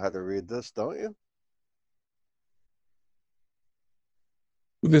 you know how to read this, don't you?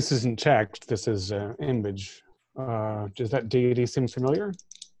 This isn't text. This is image. Does that deity seem familiar?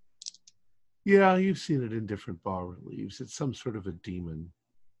 Yeah, you've seen it in different bas-reliefs. It's some sort of a demon.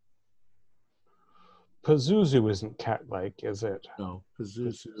 Pazuzu isn't cat-like, is it? No,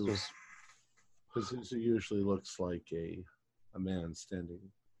 Pazuzu usually looks like a man standing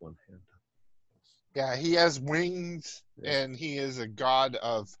one hand. Yeah, he has wings, and he is a god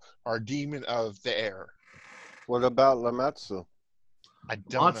or demon of the air. What about Lamatsu? I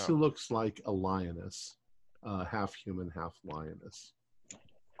don't Matsu know. looks like a lioness, half human, half lioness.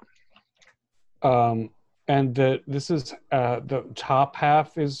 And this is the top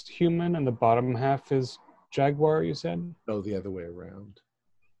half is human and the bottom half is jaguar, you said? No, the other way around.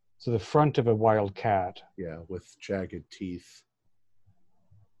 So the front of a wild cat. Yeah, with jagged teeth.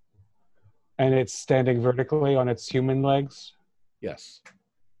 And it's standing vertically on its human legs? Yes.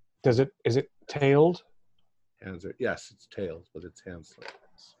 Is it tailed? Yes, it's tailed, but its hands like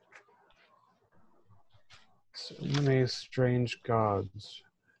this. So many strange gods.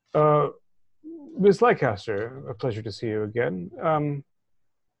 Ms. Lancaster, a pleasure to see you again.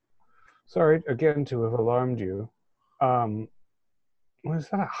 Sorry again to have alarmed you. Was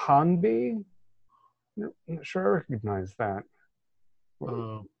that a Hanbi? I'm not sure I recognize that.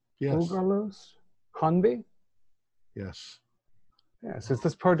 Yes. Ugalos? Hanbi? Yes. Yes. Is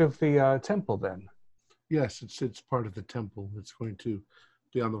this part of the temple then? Yes, it's part of the temple. It's going to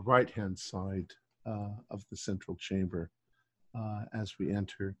be on the right-hand side of the central chamber as we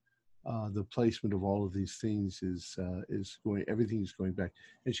enter. The placement of all of these things is going. Everything is going back,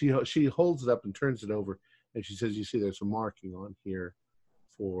 and she holds it up and turns it over, and she says, "You see, there's a marking on here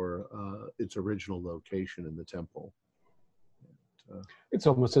for its original location in the temple." It's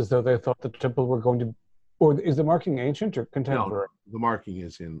almost as though they thought the temple were going to, or is the marking ancient or contemporary? No, the marking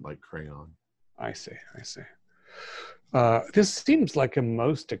is in like crayon. I see. This seems like a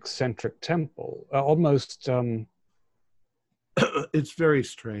most eccentric temple, almost. It's very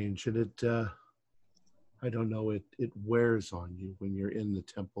strange, and it I don't know, it wears on you when you're in the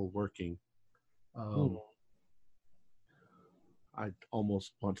temple working. I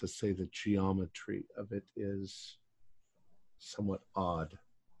almost want to say the geometry of it is somewhat odd.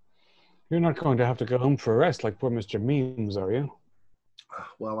 You're not going to have to go home for a rest like poor Mr. Memes, are you?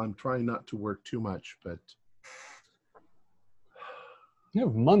 Well, I'm trying not to work too much, but you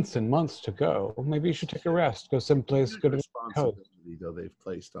have months and months to go. Maybe you should take a rest. Go someplace good. Responsibility, though, they've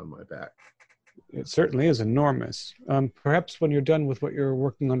placed on my back. It certainly is enormous. Perhaps when you're done with what you're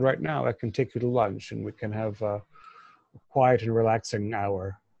working on right now, I can take you to lunch and we can have a quiet and relaxing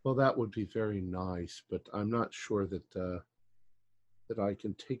hour. Well, that would be very nice, but I'm not sure that that I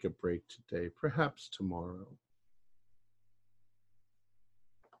can take a break today. Perhaps tomorrow.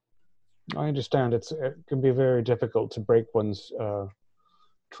 I understand it can be very difficult to break one's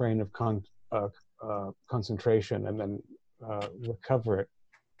train of concentration and then recover it.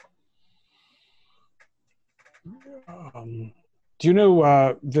 Do you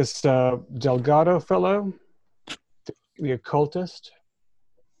know this Delgado fellow, the occultist?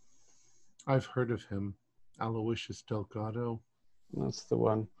 I've heard of him, Aloysius Delgado. That's the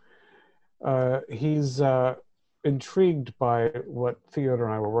one. He's intrigued by what Theodore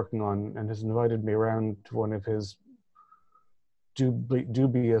and I were working on and has invited me around to one of his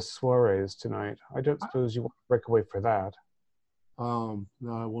dubious soirees tonight. I don't suppose you want to break away for that. No,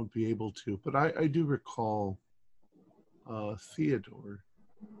 I won't be able to, but I do recall Theodore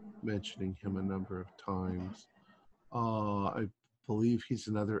mentioning him a number of times. I believe he's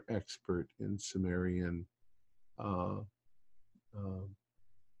another expert in Sumerian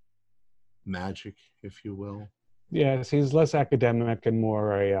magic, if you will. Yes, he's less academic and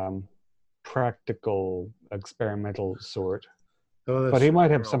more a practical, experimental sort. But he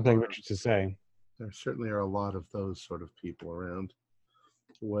might have something rich to say. There certainly are a lot of those sort of people around.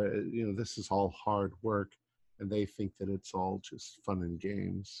 Where, you know, this is all hard work, and they think that it's all just fun and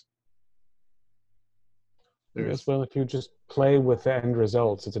games. Yes, well, if you just play with the end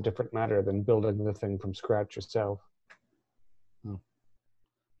results, it's a different matter than building the thing from scratch yourself. Oh,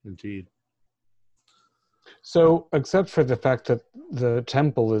 indeed. So, except for the fact that the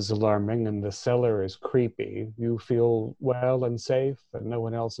temple is alarming and the cellar is creepy, you feel well and safe and no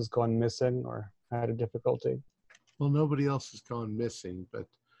one else has gone missing or had a difficulty? Well, nobody else has gone missing, but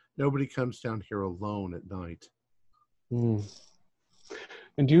nobody comes down here alone at night. Mm.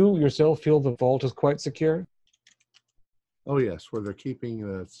 And do you yourself feel the vault is quite secure? Oh, yes, where they're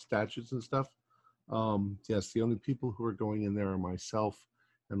keeping statues and stuff. Yes, the only people who are going in there are myself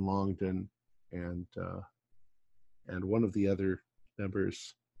and Longden and one of the other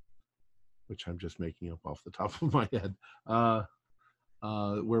members, which I'm just making up off the top of my head.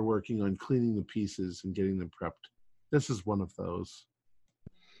 We're working on cleaning the pieces and getting them prepped. This is one of those.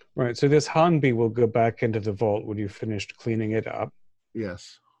 Right, so this Hanbi will go back into the vault when you've finished cleaning it up.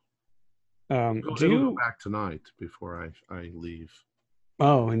 Yes. Do It'll you go back tonight before I leave.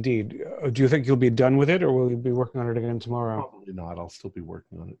 Oh, indeed. Do you think you'll be done with it, or will you be working on it again tomorrow? Probably not. I'll still be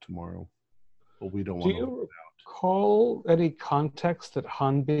working on it tomorrow. But we don't Do want to you recall any context that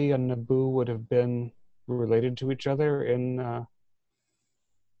Hanbi and Naboo would have been related to each other in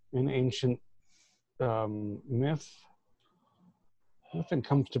ancient myth? Nothing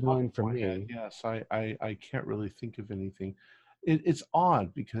comes to mind for me. Yes, I can't really think of anything. It's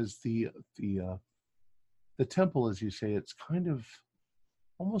odd because the temple, as you say, it's kind of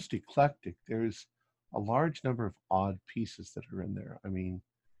almost eclectic. There's a large number of odd pieces that are in there. I mean,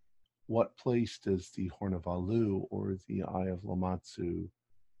 what place does the Horn of Alu or the Eye of Lamatsu,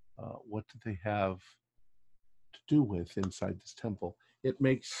 what do they have to do with inside this temple?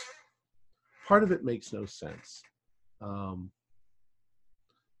 Part of it makes no sense.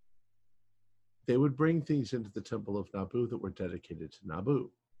 They would bring things into the temple of Naboo that were dedicated to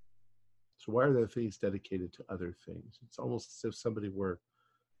Naboo. So why are there things dedicated to other things? It's almost as if somebody were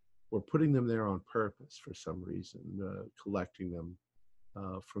putting them there on purpose for some reason, collecting them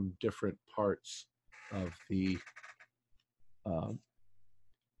from different parts of the of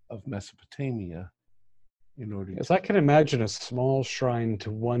Mesopotamia in order. Yes, I can imagine a small shrine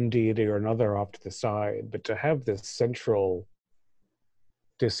to one deity or another off to the side, but to have this central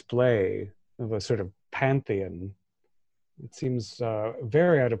display of a sort of pantheon, it seems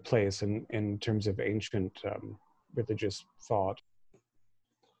very out of place in terms of ancient religious thought.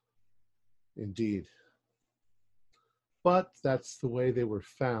 Indeed. But that's the way they were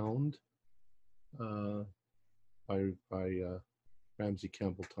found by Ramsey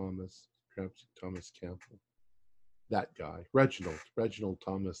Campbell Thomas Campbell. That guy, Reginald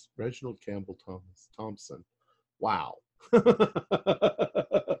Campbell Thompson. Wow.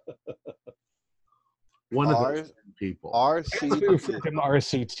 One of those people.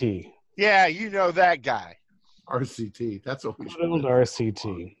 RCT. Yeah, you know that guy. RCT. That's always Good old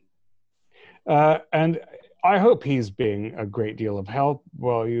RCT. And I hope he's being a great deal of help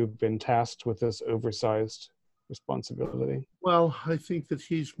while you've been tasked with this oversized responsibility. Well, I think that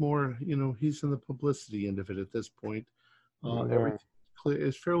he's more, he's in the publicity end of it at this point. Everything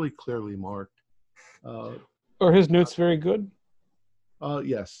is fairly clearly marked. Are his notes very good?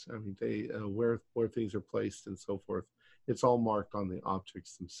 Yes, I mean they where things are placed and so forth. It's all marked on the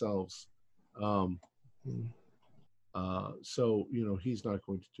objects themselves. Um, Hmm. so he's not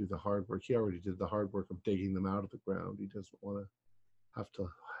going to do the hard work. He already did the hard work of digging them out of the ground. He doesn't want to have to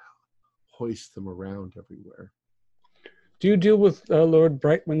hoist them around everywhere. Do you deal with Lord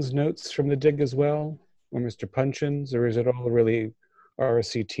Brightman's notes from the dig as well, or Mr. Punchin's, or is it all really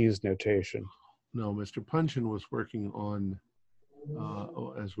RCT's notation? No, Mr. Punchin was working on,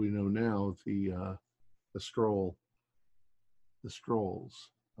 as we know now, the scroll, the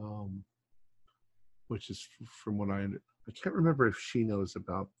scrolls, which is from what I can't remember if she knows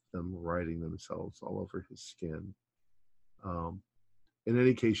about them writing themselves all over his skin. In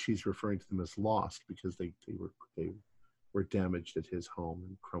any case, she's referring to them as lost because they were damaged at his home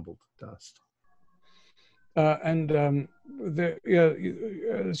and crumbled to dust. As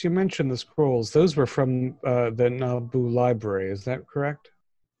you mentioned, the scrolls; those were from the Nabu library. Is that correct?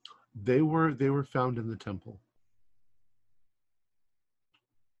 They were found in the temple.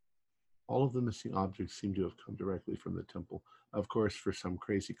 All of the missing objects seem to have come directly from the temple. Of course, for some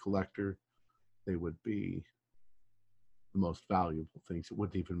crazy collector, they would be the most valuable things. It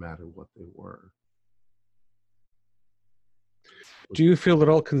wouldn't even matter what they were. Do you feel at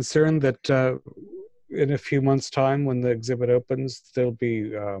all concerned that in a few months' time, when the exhibit opens, it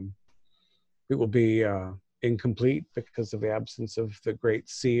will be incomplete because of the absence of the Great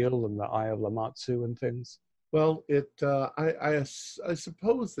Seal and the Eye of Lamatsu and things? Well, I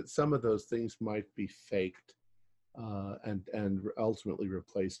suppose that some of those things might be faked and ultimately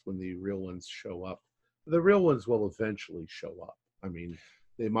replaced when the real ones show up. The real ones will eventually show up. I mean,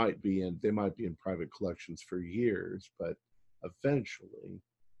 they might be in private collections for years, but eventually.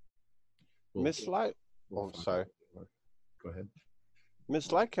 Miss Light. Oh, sorry. Go ahead.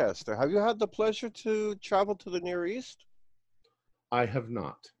 Miss Lancaster, have you had the pleasure to travel to the Near East? I have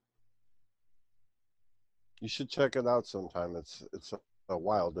not. You should check it out sometime. It's a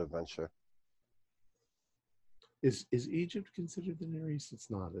wild adventure. Is Egypt considered the Near East?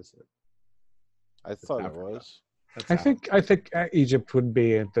 It's not, is it? I thought it was. I think Egypt would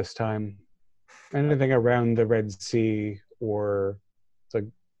be at this time. Anything around the Red Sea or the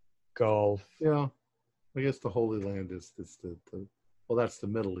Gulf. Yeah, I guess the Holy Land is well, that's the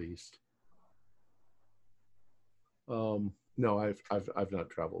Middle East. No, I've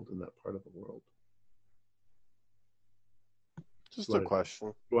not traveled in that part of the world. Just a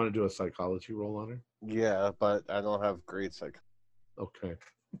question. You want to do a psychology roll on her? Yeah, but I don't have great psych. Okay.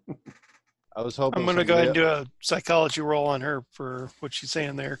 I was hoping I'm going to go ahead and do a psychology roll on her for what she's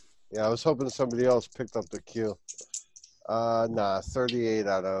saying there. Yeah, I was hoping somebody else picked up the cue. 38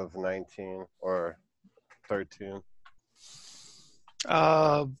 out of 19 or 13.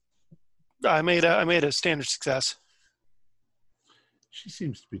 I made a standard success. She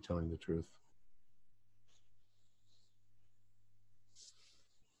seems to be telling the truth.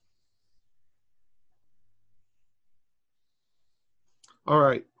 All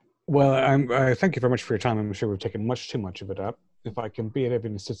right. Well, I thank you very much for your time. I'm sure we've taken much too much of it up. If I can be of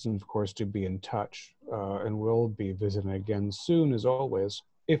any assistance, of course, do be in touch. And we'll be visiting again soon, as always.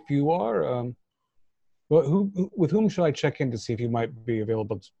 If you are, with whom should I check in to see if you might be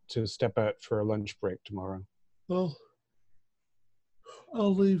available to step out for a lunch break tomorrow? Well,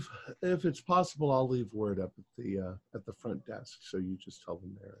 I'll leave if it's possible. I'll leave word up at the front desk, so you just tell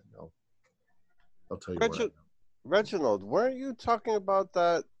them there, and they'll tell you where I am. Reginald, weren't you talking about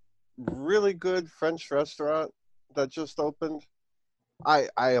that really good French restaurant that just opened? I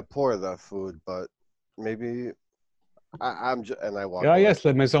abhor that food, but maybe I'm just, and I walk away. Yes,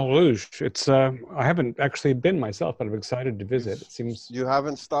 La Maison Rouge. It's I haven't actually been myself, but I'm excited to visit. It seems you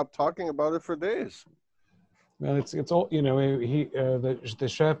haven't stopped talking about it for days. Well, it's all the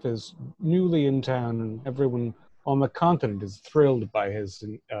chef is newly in town, and everyone on the continent is thrilled by his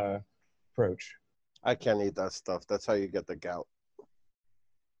approach. I can't eat that stuff. That's how you get the gout.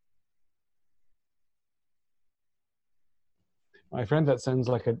 My friend, that sounds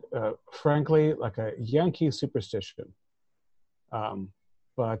like frankly, like a Yankee superstition.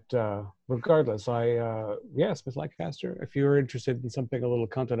 But regardless, yes, Miss Lancaster, if you're interested in something a little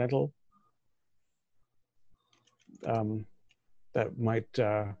continental, that might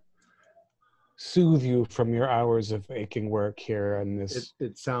soothe you from your hours of aching work here in this.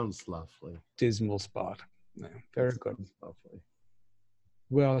 It sounds lovely. Dismal spot. Yeah, very good. Lovely.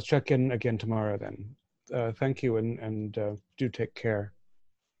 Well, let's check in again tomorrow then. Thank you, and do take care.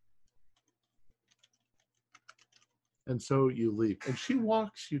 And so you leave, and she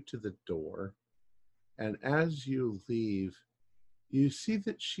walks you to the door, and as you leave, you see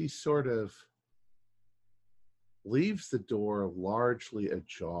that she sort of leaves the door largely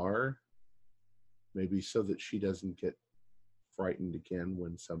ajar, maybe so that she doesn't get frightened again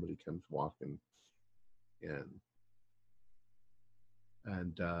when somebody comes walking in.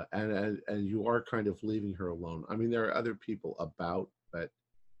 And you are kind of leaving her alone. I mean, there are other people about, but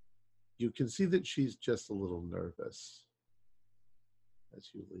you can see that she's just a little nervous as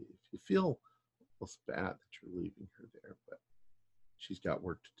you leave. You feel almost bad that you're leaving her there, but she's got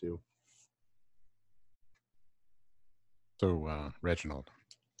work to do. So, Reginald,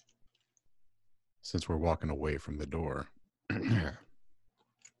 since we're walking away from the door,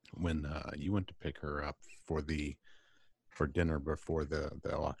 when you went to pick her up for dinner before the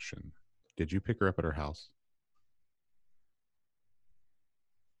auction, did you pick her up at her house?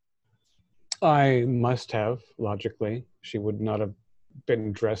 I must have, logically. She would not have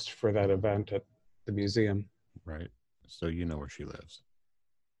been dressed for that event at the museum. Right. So you know where she lives.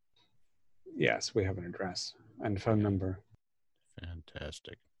 Yes, we have an address and phone number.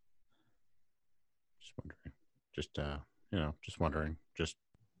 Fantastic. Just wondering. Just wondering. Just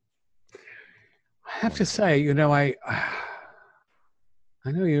I have to say, I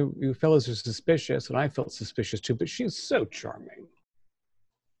know you fellows are suspicious, and I felt suspicious too, but she's so charming.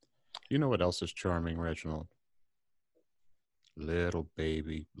 You know what else is charming, Reginald? Little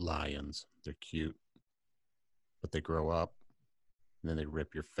baby lions. They're cute. But they grow up, and then they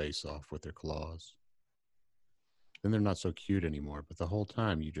rip your face off with their claws. Then they're not so cute anymore, but the whole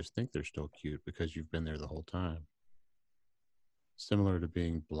time you just think they're still cute because you've been there the whole time. Similar to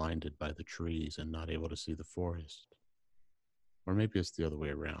being blinded by the trees and not able to see the forest. Or maybe it's the other way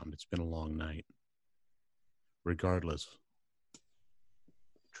around. It's been a long night. Regardless,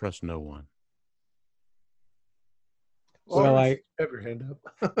 trust no one. Well, I have your hand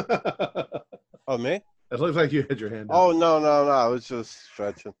up. Oh, me? It looks like you had your hand up. Oh, no. I was just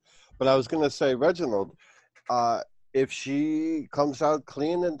stretching. But I was going to say, Reginald, if she comes out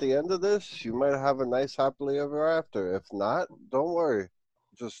clean at the end of this, you might have a nice happily ever after. If not, don't worry.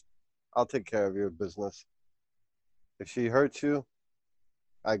 I'll take care of your business. If she hurts you,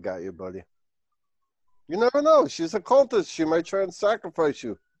 I got you, buddy. You never know. She's a cultist. She might try and sacrifice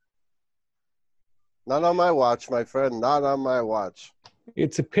you. Not on my watch, my friend. Not on my watch.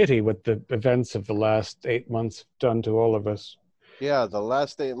 it's a pity what the events of the last 8 months have done to all of us. Yeah, the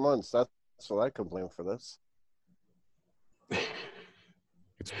last 8 months. That's what I can blame for this.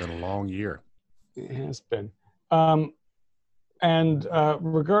 It's been a long year. It has been. And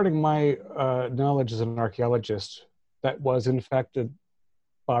regarding my knowledge as an archaeologist, that was in fact a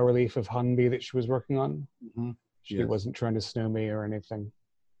bas-relief of Hunby that she was working on. Mm-hmm. She Yes. wasn't trying to snow me or anything.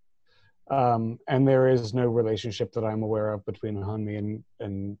 And there is no relationship that I'm aware of between Hunby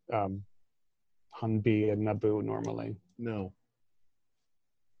and Hunby and Naboo normally. No.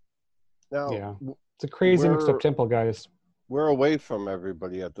 Now, Yeah. It's a crazy mixed up we're- temple, guys. we're away from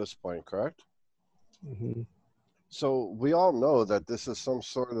everybody at this point, correct? Mm-hmm. So we all know that this is some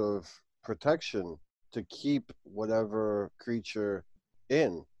sort of protection to keep whatever creature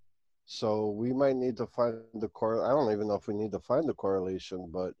in. So we might need to find the I don't even know if we need to find the correlation,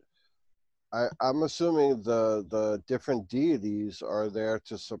 but I'm assuming the different deities are there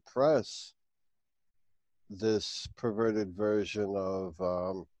to suppress this perverted version of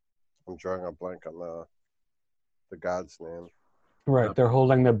I'm drawing a blank on the god's name. Right. They're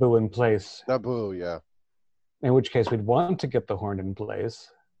holding Naboo in place. Naboo, yeah, In which case, we'd want to get the horn in place.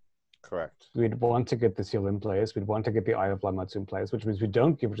 correct. We'd want to get the seal in place. We'd want to get the Eye of Lamatsu in place, which means we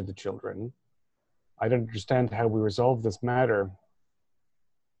don't give it to the children. I don't understand how we resolve this matter.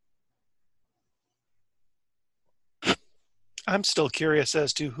 I'm still curious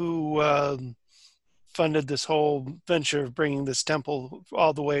as to who funded this whole venture of bringing this temple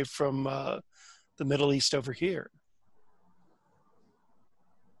all the way from the Middle East over here.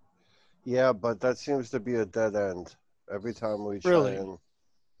 Yeah, but that seems to be a dead end. Every time we try Really?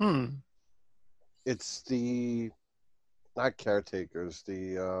 and it's the not caretakers,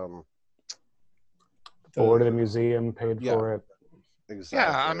 the Board of the museum paid yeah. for it. exactly.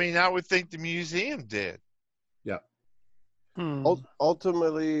 Yeah, I mean, I would think the museum did. Yeah.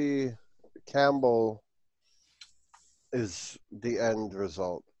 Ultimately, Campbell is the end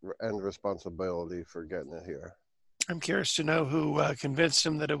result, end responsibility for getting it here. I'm curious to know who convinced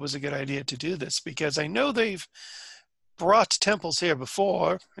him that it was a good idea to do this, because I know they've brought temples here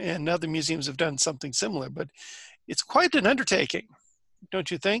before, and other museums have done something similar, but it's quite an undertaking,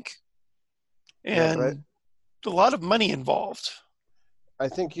 don't you think? Yeah, And a lot of money involved. I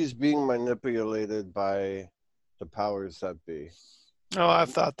think he's being manipulated by the powers that be. Oh, I've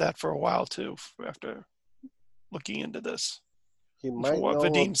thought that for a while too, after looking into this, He from might what know.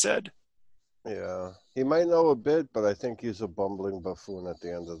 Vadim said. Yeah, he might know a bit, but I think he's a bumbling buffoon at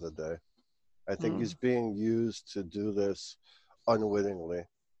the end of the day. I think he's being used to do this unwittingly.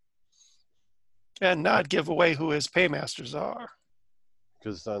 And not give away who his paymasters are.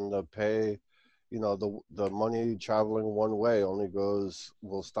 Because then the pay, the money traveling one way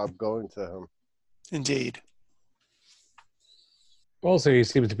will stop going to him. Indeed. Also, he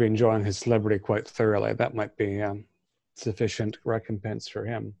seems to be enjoying his celebrity quite thoroughly. That might be sufficient recompense for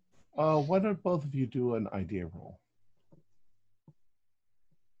him. Why don't both of you do an idea roll?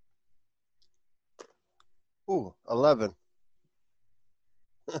 Ooh, 11.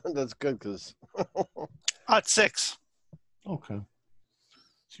 That's good because Hot 6. Okay.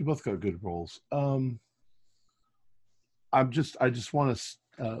 So you both got good rolls. I just want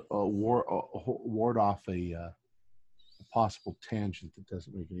to ward off a possible tangent that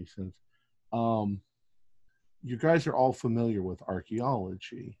doesn't make any sense. You guys are all familiar with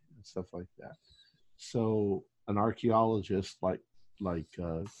archaeology and stuff like that. So an archaeologist like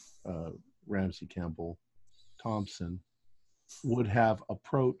Ramsey Campbell Thompson would have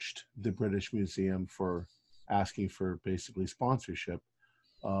approached the British Museum for asking for basically sponsorship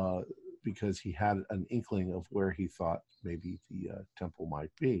because he had an inkling of where he thought maybe the temple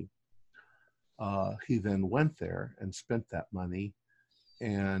might be. He then went there and spent that money.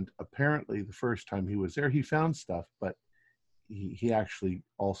 And apparently the first time he was there, he found stuff, but he actually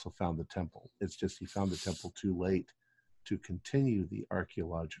also found the temple. It's just he found the temple too late to continue the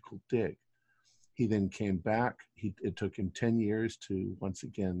archaeological dig. He then came back. It took him 10 years to once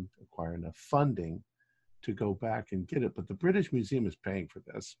again acquire enough funding to go back and get it. But the British Museum is paying for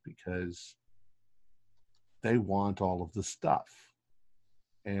this because they want all of the stuff.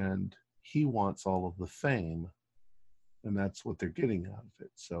 And he wants all of the fame. And that's what they're getting out of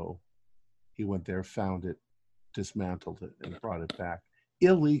it. So he went there, found it, dismantled it, and brought it back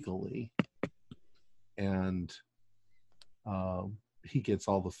illegally. And he gets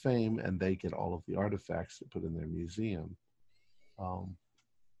all the fame, and they get all of the artifacts to put in their museum.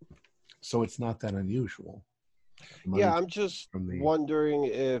 So it's not that unusual. Yeah, I'm just wondering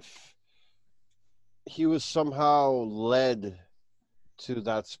if he was somehow led to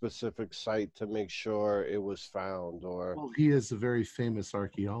that specific site to make sure it was found, or... Well, he is a very famous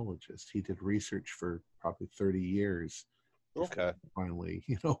archaeologist. He did research for probably 30 years. Okay. Finally,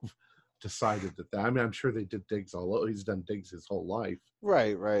 decided that. I mean, I'm sure they did digs all over. He's done digs his whole life.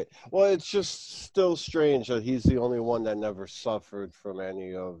 Right. Well, it's just still strange that he's the only one that never suffered from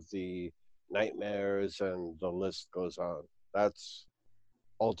any of the nightmares, and the list goes on. That's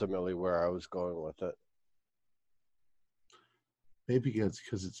ultimately where I was going with it. Maybe it's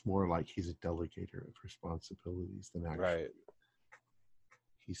because it's more like he's a delegator of responsibilities than actually. Right.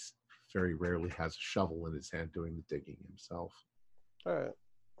 He's very rarely has a shovel in his hand doing the digging himself. All right.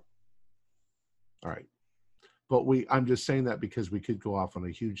 But I'm just saying that because we could go off on a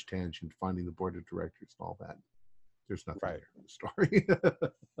huge tangent, finding the board of directors and all that. There's nothing there in the story.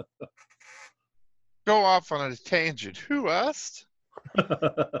 Go off on a tangent. Who asked?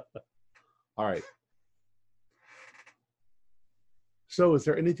 All right. So is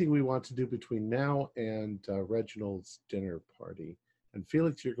there anything we want to do between now and Reginald's dinner party? And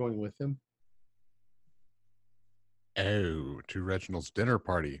Felix, you're going with him? Oh, to Reginald's dinner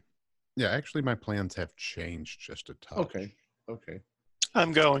party. Yeah, actually, my plans have changed just a touch. Okay.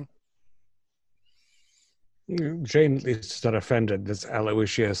 I'm going. Jane at least is not offended. This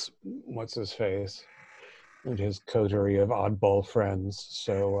Aloysius, what's his face, and his coterie of oddball friends.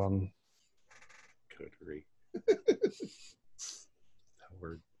 So, coterie.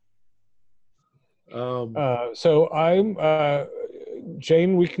 Word. So I'm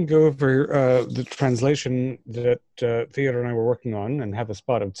Jane. We can go over the translation that Theodore and I were working on, and have a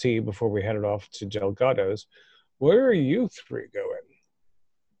spot of tea before we headed off to Delgado's. Where are you three going?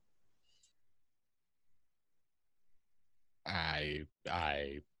 I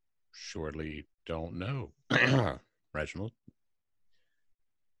surely don't know, Reginald.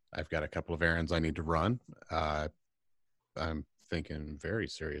 I've got a couple of errands I need to run. I'm thinking very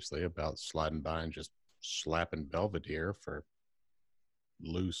seriously about sliding by and just slapping Belvedere for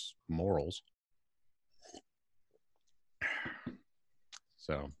loose morals.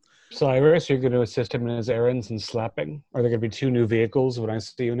 So, Cyrus, you're going to assist him in his errands and slapping? Are there going to be 2 new vehicles when I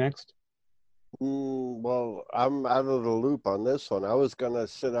see you next? Well, I'm out of the loop on this one. I was going to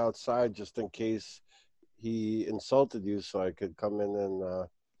sit outside just in case he insulted you so I could come in and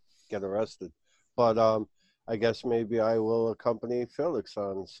get arrested. But I guess maybe I will accompany Felix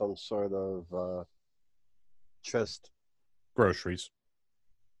on some sort of tryst. Groceries.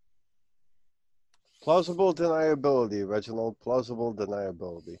 Plausible deniability, Reginald. Plausible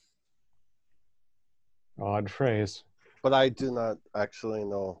deniability. Odd phrase. But I do not actually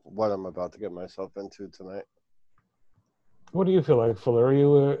know what I'm about to get myself into tonight. What do you feel like, Fuller? Are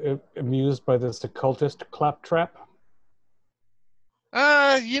you amused by this occultist claptrap?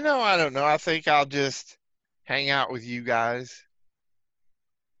 I don't know. I think I'll just hang out with you guys.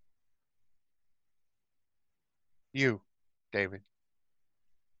 You, David.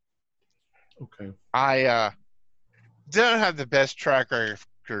 Okay. I don't have the best track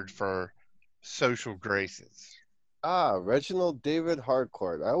record for social graces. Ah, Reginald David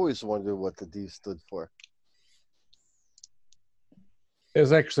Harcourt. I always wondered what the D stood for.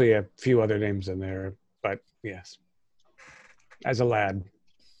 There's actually a few other names in there, but yes. As a lad.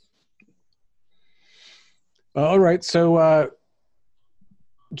 All right, so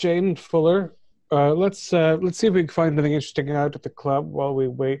Jane Fuller, let's see if we can find anything interesting out at the club while we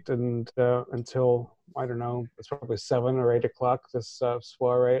wait until, I don't know, it's probably 7 or 8 o'clock, this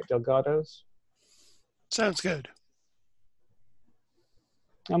soiree at Delgado's. Sounds good.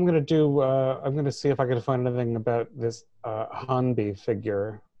 I'm gonna see if I can find anything about this Hanbi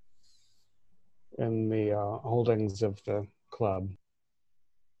figure in the holdings of the club.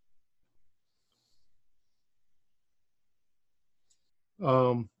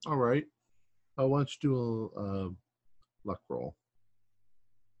 All right. Why don't you do a luck roll?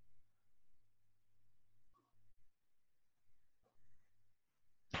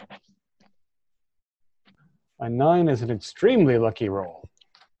 A 9 is an extremely lucky roll.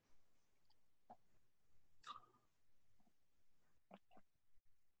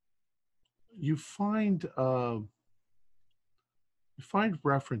 You find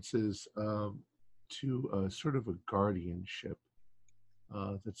references to sort of a guardianship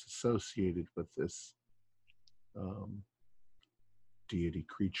that's associated with this deity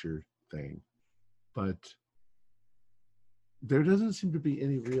creature thing, but there doesn't seem to be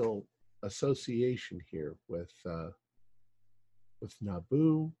any real association here with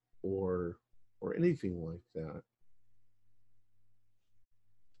Naboo or anything like that.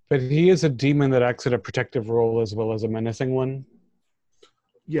 But he is a demon that acts in a protective role as well as a menacing one.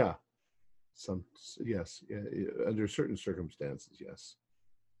 Yeah, yes, under certain circumstances, yes.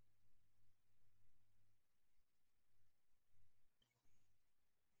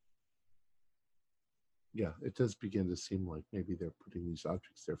 Yeah, it does begin to seem like maybe they're putting these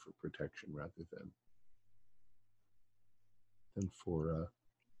objects there for protection rather than for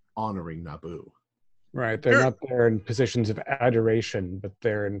honoring Naboo. Right, they're not there in positions of adoration, but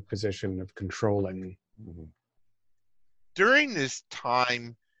they're in position of controlling. Mm-hmm. During this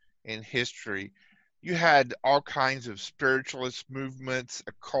time in history, you had all kinds of spiritualist movements,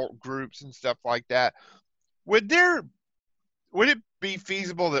 occult groups, and stuff like that. Would it be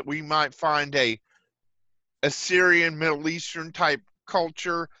feasible that we might find a Assyrian Middle Eastern type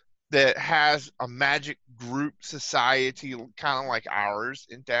culture that has a magic group society kind of like ours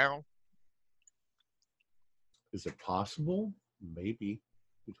in town? Is it possible? Maybe.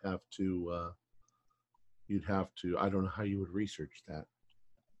 You'd have to. I don't know how you would research that.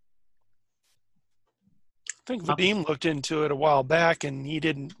 I think Vadim looked into it a while back and he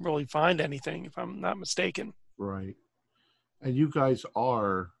didn't really find anything, if I'm not mistaken. Right. And you guys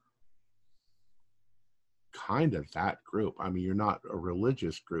are kind of that group. I mean, you're not a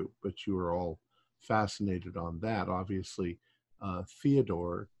religious group, but you are all fascinated on that. Obviously,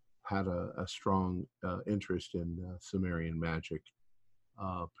 Theodore had a strong interest in Sumerian magic.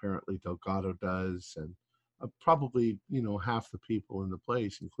 Apparently, Delgado does, and probably half the people in the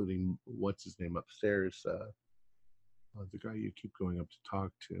place, including what's his name upstairs, the guy you keep going up to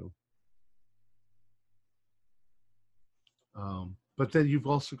talk to. But then you've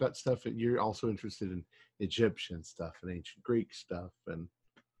also got stuff that you're also interested in Egyptian stuff and ancient Greek stuff and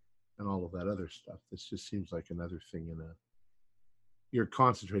all of that other stuff. This just seems like another thing you're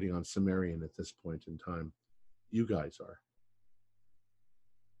concentrating on Sumerian at this point in time. You guys are.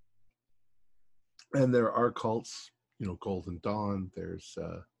 And there are cults, Golden Dawn, there's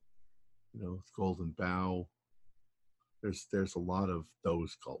Golden Bough. There's a lot of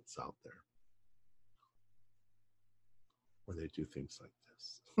those cults out there where they do things like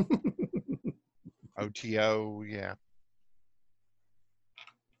this. OTO, yeah.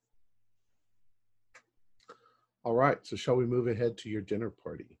 All right, so shall we move ahead to your dinner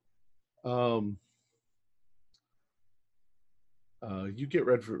party? You get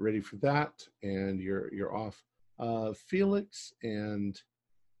ready for that, and you're off. Felix and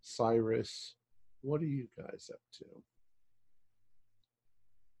Cyrus, what are you guys up to?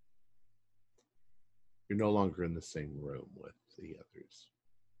 You're no longer in the same room with the others.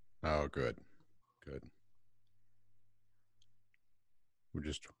 Oh, good.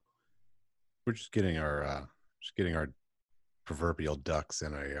 We're We're just getting our proverbial ducks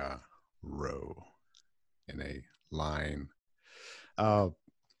in a row, in a line.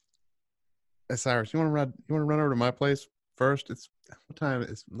 Cyrus, you want to run over to my place first? It's what time?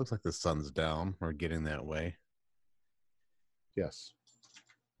 It looks like the sun's down. We're getting that way. Yes.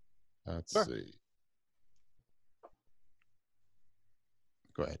 Let's Sure. see.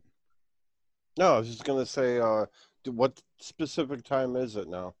 Go ahead. No, I was just gonna say, what specific time is it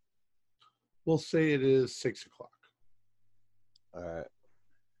now? We'll say it is 6 o'clock. All right.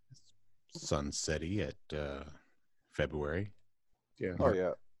 Sunsetty at February. Yeah. Oh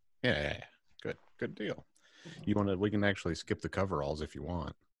yeah. Yeah. Good deal. You want to? We can actually skip the coveralls if you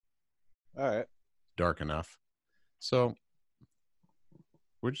want. All right. Dark enough. So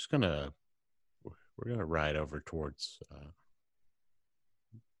we're gonna ride over towards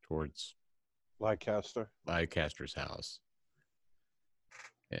Leicester. Caster's house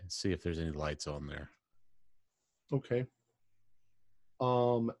and see if there's any lights on there. Okay.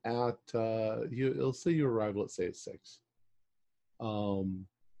 It'll say you arrive, let's say at 6.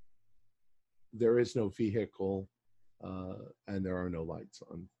 There is no vehicle, and there are no lights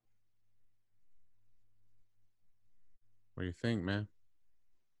on. What do you think, man?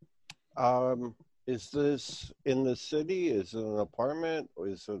 Is this in the city? Is it an apartment? Or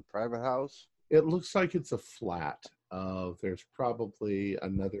is it a private house? It looks like it's a flat. There's probably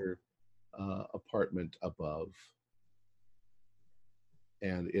another apartment above,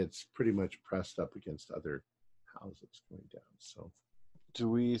 and it's pretty much pressed up against other houses going down. So Do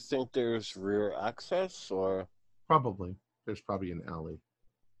we think there's rear access or? there's probably an alley.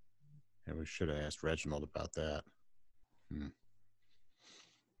 And we should have asked Reginald about that. I'm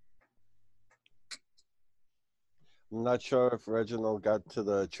not sure if Reginald got to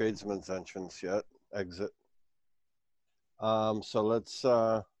the tradesman's entrance yet. Exit. So let's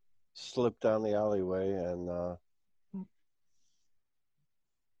slip down the alleyway and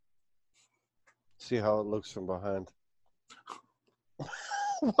see how it looks from behind.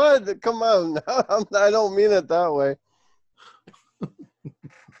 What? Come on. I don't mean it that way.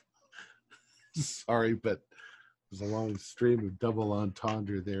 Sorry, but there's a long stream of double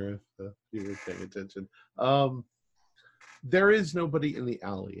entendre there if you were paying attention. There is nobody in the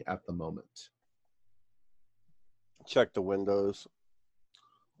alley at the moment. Check the windows.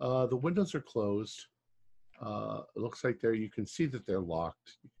 The windows are closed. It looks like you can see that they're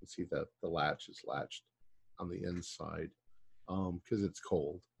locked. You can see that the latch is latched on the inside because it's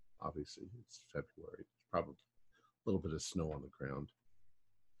cold. Obviously, it's February. It's probably a little bit of snow on the ground.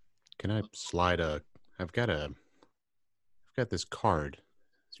 Can I slide I've got this card.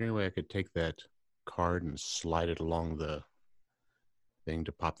 Is there any way I could take that card and slide it along the thing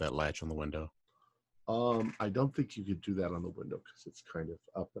to pop that latch on the window? I don't think you could do that on the window because it's kind of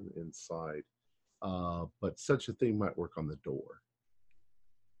up and inside. But such a thing might work on the door.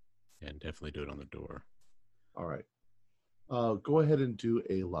 Yeah, definitely do it on the door. All right. Go ahead and do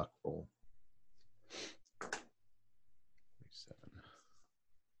a luck roll.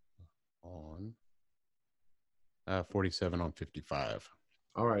 47 on 55.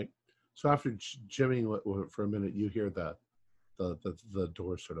 All right. So after jimming for a minute, you hear the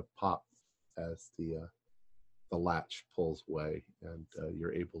door sort of pop as the latch pulls away, and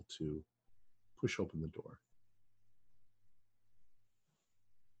you're able to push open the door.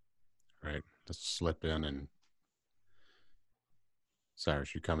 All right. Let's slip in and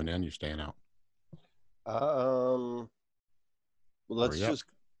Cyrus, you coming in? You staying out? Let's Hurry up. just.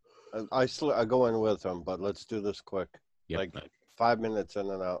 I go in with him, but let's do this quick. Yep. Like 5 minutes in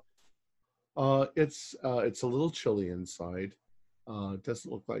and out. It's a little chilly inside. It doesn't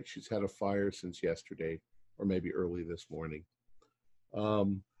look like she's had a fire since yesterday, or maybe early this morning.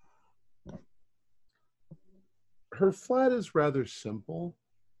 Her flat is rather simple.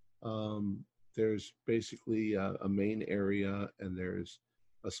 There's basically a main area, and there's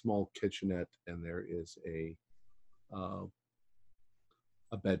a small kitchenette, and there is a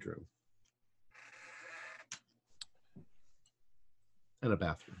bedroom and a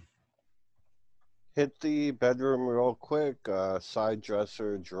bathroom. Hit the bedroom real quick. Side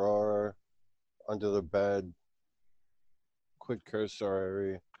dresser, drawer, under the bed. Quick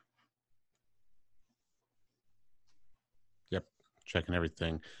cursory. Yep. Checking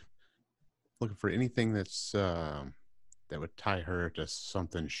everything. Looking for anything that's that would tie her to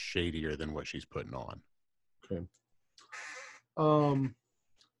something shadier than what she's putting on. Okay.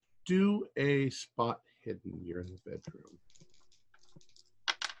 Do a spot hidden. You're in the bedroom.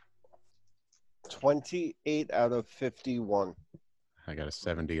 28 out of 51. I got a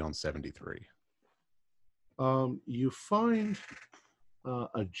 70 on 73. You find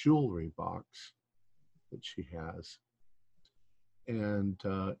a jewelry box that she has. And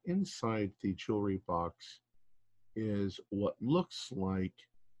inside the jewelry box is what looks like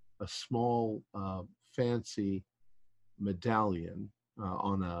a small fancy medallion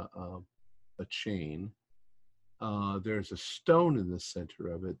on a chain. There's a stone in the center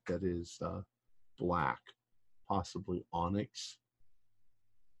of it that is black, possibly onyx.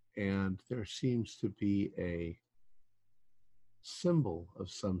 And there seems to be a symbol of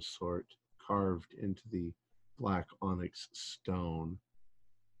some sort carved into the black onyx stone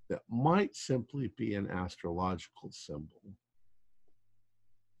that might simply be an astrological symbol.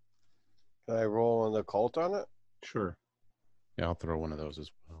 Can I roll an occult on it? Sure. Yeah, I'll throw one of those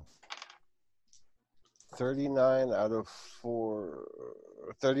as well. 39 out of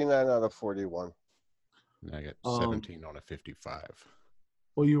 41. And I get 17 on a 55.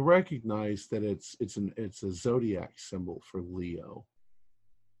 Well, you recognize that it's a zodiac symbol for Leo,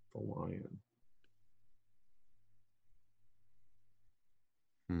 the lion.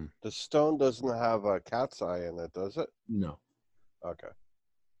 The stone doesn't have a cat's eye in it, does it? No. Okay.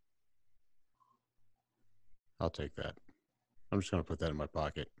 I'll take that. I'm just going to put that in my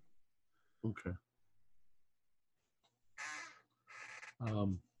pocket. Okay.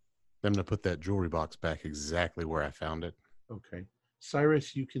 I'm going to put that jewelry box back exactly where I found it. Okay.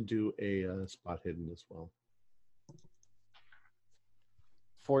 Cyrus, you can do a spot hidden as well.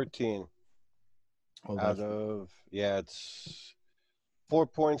 14 Oh, out of, yeah, it's 4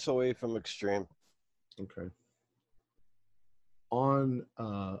 points away from extreme. okay. On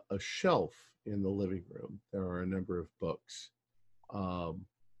a shelf in the living room, there are a number of books.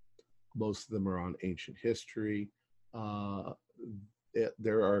 Most of them are on ancient history.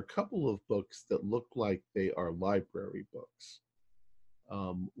 There are a couple of books that look like they are library books.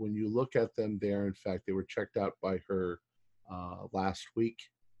 When you look at them there, in fact, they were checked out by her last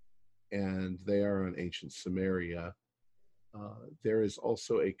week, and they are on ancient Samaria. There is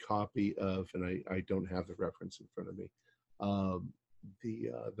also a copy of, and I don't have the reference in front of me,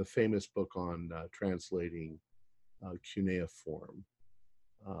 the famous book on translating cuneiform.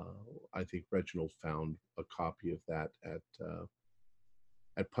 I think Reginald found a copy of that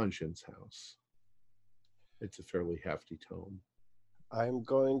at Punchin's house. It's a fairly hefty tome. I'm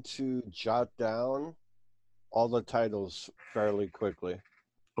going to jot down all the titles fairly quickly.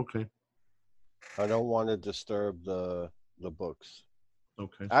 Okay. I don't want to disturb the books.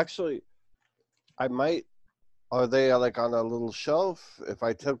 Okay. Actually, I might. Are they like on a little shelf? If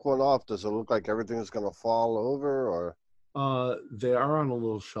I took one off, does it look like everything's going to fall over, or? They are on a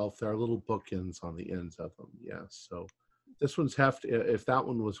little shelf. There are little bookends on the ends of them. Yes. So this one's hefty. If that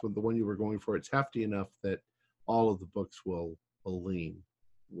one was the one you were going for, it's hefty enough that all of the books will lean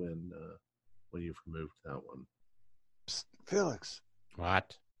when you've removed that one. Psst, Felix.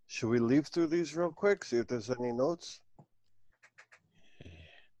 What? Should we leaf through these real quick? See if there's any notes.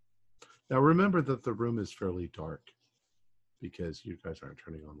 Now remember that the room is fairly dark because you guys aren't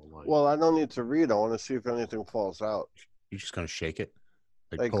turning on the light. Well, I don't need to read. I want to see if anything falls out. You're just going to shake it?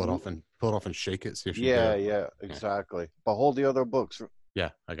 Like, pull it off and shake it? See if yeah, exactly. But hold the other books. Yeah,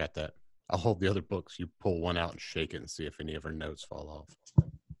 I got that. I'll hold the other books. You pull one out and shake it and see if any of her notes fall off.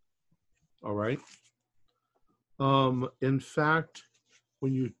 All right. In fact,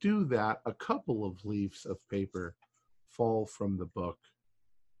 when you do that, a couple of leaves of paper fall from the book,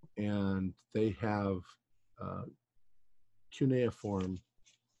 and they have cuneiform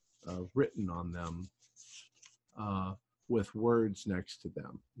written on them with words next to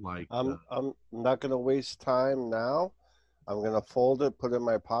them. Like I'm not going to waste time now. I'm going to fold it, put it in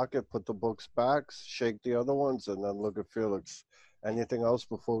my pocket, put the books back, shake the other ones, and then look at Felix. Anything else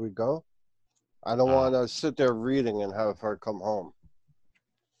before we go? I don't want to sit there reading and have her come home.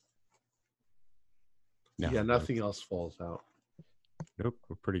 No, yeah, nothing else falls out. Nope,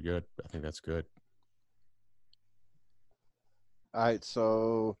 we're pretty good. I think that's good. All right,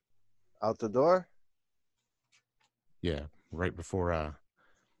 so out the door? Yeah, right before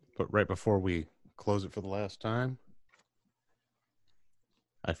we close it for the last time,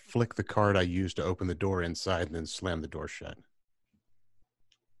 I flick the card I used to open the door inside and then slam the door shut.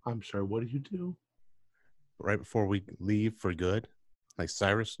 I'm sorry, what did you do? Right before we leave for good? Like,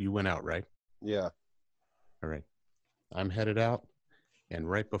 Cyrus, you went out, right? Yeah. All right. I'm headed out, and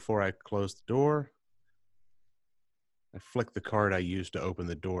right before I close the door, I flick the card I used to open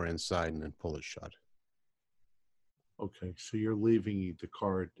the door inside and then pull it shut. Okay, so you're leaving the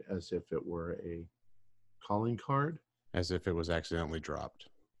card as if it were a calling card? As if it was accidentally dropped.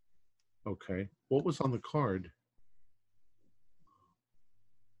 Okay. What was on the card?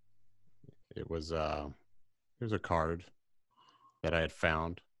 It was, here's a card. that I had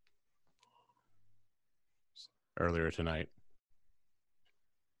found earlier tonight.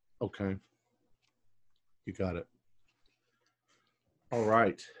 Okay. You got it. All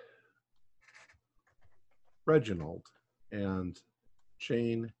right. Reginald and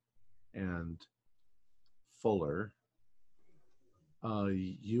Jane and Fuller,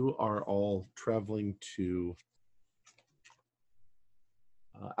 you are all traveling to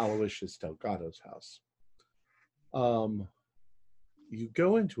Aloysius Delgado's house. You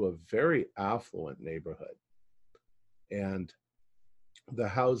go into a very affluent neighborhood, and the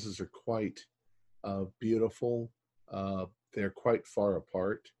houses are quite beautiful. They're quite far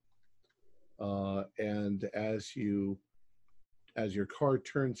apart. And as your car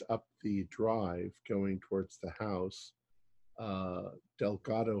turns up the drive going towards the house,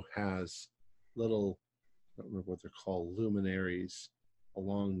 Delgado has little, I don't remember what they're called, luminaries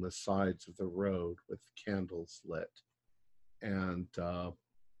along the sides of the road with candles lit. And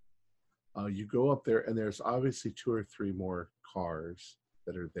you go up there, and there's obviously 2 or 3 more cars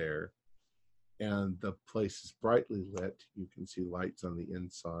that are there. And the place is brightly lit. You can see lights on the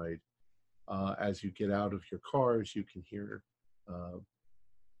inside. As you get out of your cars, you can hear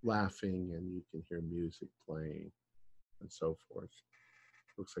laughing, and you can hear music playing and so forth.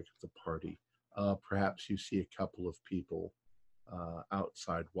 Looks like it's a party. Perhaps you see a couple of people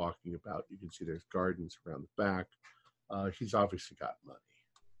outside walking about. You can see there's gardens around the back. He's obviously got money.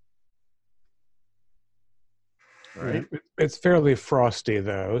 All right. It's fairly frosty,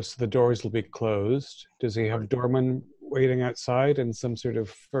 though, so the doors will be closed. Does he have doormen waiting outside and some sort of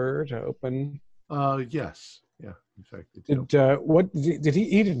fur to open? Yes. Yeah, in fact, they do. Did he?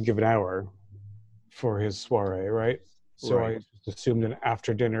 He didn't give an hour for his soiree, right? So Right. I just assumed an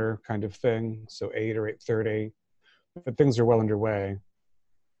after dinner kind of thing, so 8 or 8:30. But things are well underway.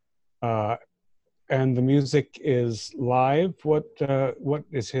 And the music is live. What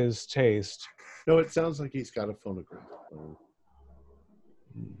is his taste? No, it sounds like he's got a phonograph playing.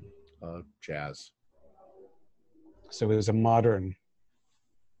 Jazz. So it was a modern.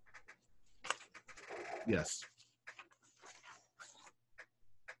 Yes.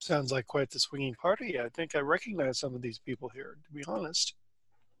 Sounds like quite the swinging party. I think I recognize some of these people here, to be honest.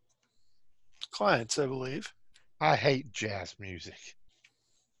 Clients, I believe. I hate jazz music.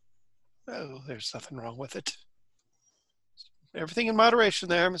 Oh, there's nothing wrong with it. Everything in moderation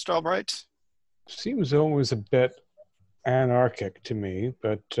there, Mr. Albright. Seems always a bit anarchic to me,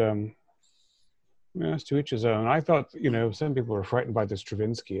 but it's to each his own. I thought, some people were frightened by the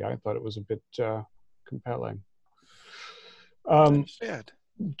Stravinsky. I thought it was a bit compelling. I understand.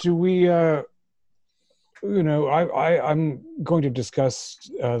 Do we, I'm going to discuss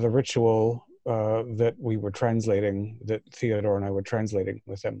the ritual that we were translating, that Theodore and I were translating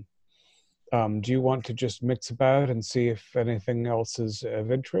with him. Do you want to just mix about and see if anything else is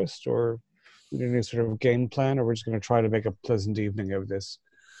of interest, or any sort of game plan, or we're just going to try to make a pleasant evening of this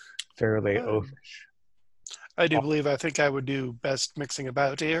fairly oafish? I do believe I think I would do best mixing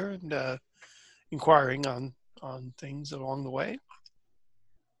about here and inquiring on things along the way.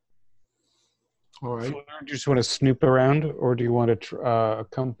 All right. So, do you just want to snoop around, or do you want to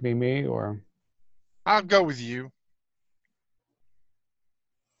accompany me, or? I'll go with you.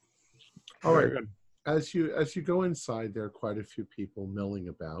 All right. As you go inside, there are quite a few people milling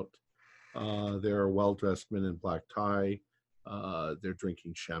about. There are well-dressed men in black tie. They're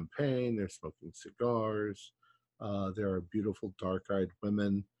drinking champagne. They're smoking cigars. There are beautiful dark-eyed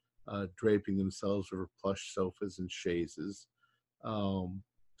women draping themselves over plush sofas and chaises.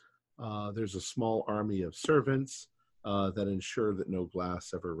 There's a small army of servants that ensure that no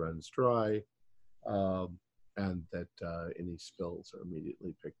glass ever runs dry, and that any spills are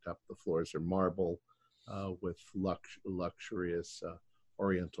immediately picked up. The floors are marble with luxurious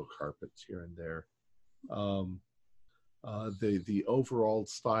oriental carpets here and there. The overall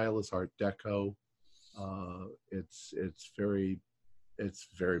style is Art Deco. It's very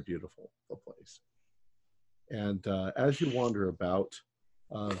beautiful, the place. And as you wander about,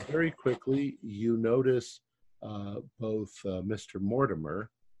 very quickly you notice both Mr. Mortimer,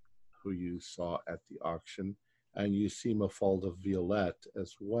 who you saw at the auction, and you see Mafalda Violette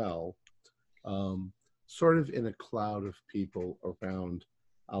as well, sort of in a cloud of people around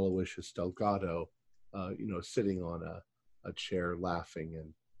Aloysius Delgado, sitting on a chair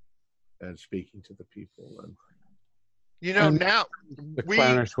laughing and speaking to the people. And now the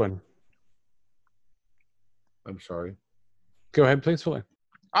clownish one. I'm sorry. Go ahead, please, Fuller.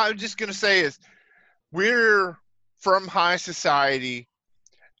 I was just going to say is we're from high society,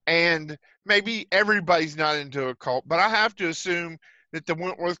 and maybe everybody's not into a cult, but I have to assume that the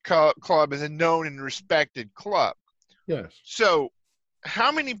Wentworth Club is a known and respected club. Yes. So,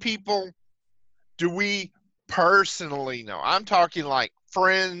 how many people do we personally know? I'm talking like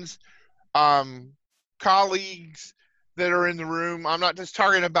friends, colleagues that are in the room. I'm not just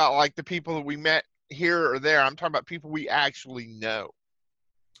talking about like the people that we met here or there. I'm talking about people we actually know.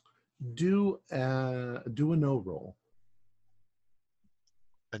 Do a no roll.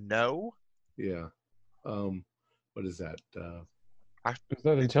 A no? Yeah. What is that? Is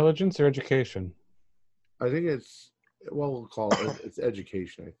that intelligence or education? I think it's, well, we'll call it, it's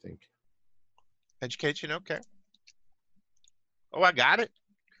education, I think. Education, okay. Oh, I got it.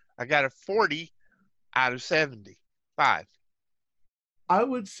 I got a 40 out of 75. I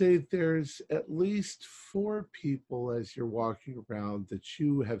would say there's at least 4 people as you're walking around that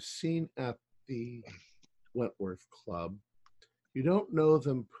you have seen at the Wentworth Club. You don't know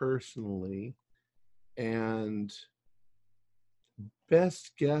them personally, and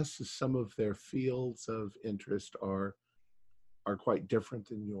best guess is some of their fields of interest are quite different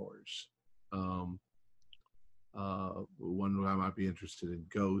than yours. One guy might be interested in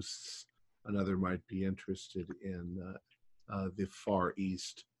ghosts. Another might be interested in the Far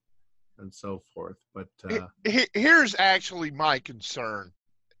East and so forth. But Here's actually my concern.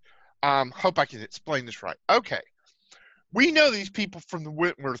 Hope I can explain this right. Okay. We know these people from the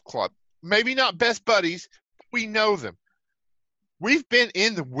Wentworth Club. Maybe not best buddies, but we know them. We've been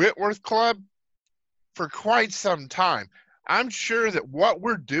in the Wentworth Club for quite some time. I'm sure that what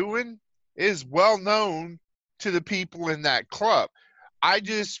we're doing is well known to the people in that club. I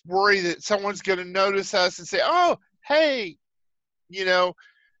just worry that someone's going to notice us and say, "Oh, hey, you know,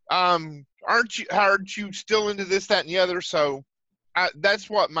 aren't you still into this, that, and the other?" So that's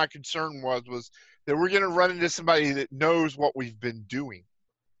what my concern was that we're going to run into somebody that knows what we've been doing.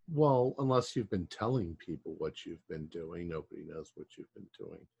 well, unless you've been telling people what you've been doing, nobody knows what you've been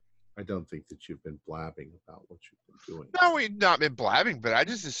doing. I don't think that you've been blabbing about what you've been doing. No, we've not been blabbing, but I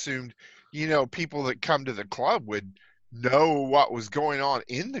just assumed, people that come to the club would know what was going on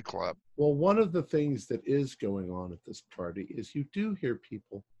in the club. Well, one of the things that is going on at this party is you do hear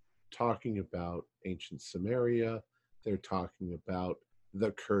people talking about ancient Samaria. They're talking about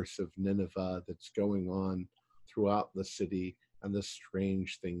the curse of Nineveh that's going on throughout the city and the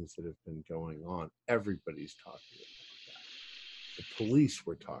strange things that have been going on. Everybody's talking about that. The police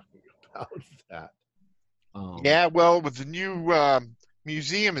were talking about that. Yeah, well, with the new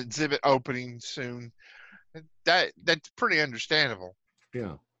museum exhibit opening soon, that's pretty understandable.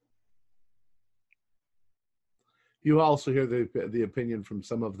 Yeah. You also hear the opinion from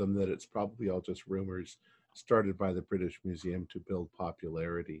some of them that it's probably all just rumors started by the British Museum to build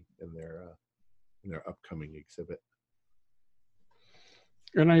popularity in their upcoming exhibit.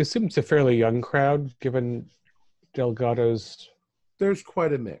 And I assume it's a fairly young crowd, given Delgado's. There's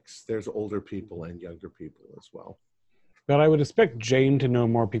quite a mix. There's older people and younger people as well. But I would expect Jane to know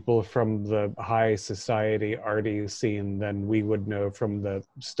more people from the high society arty scene than we would know from the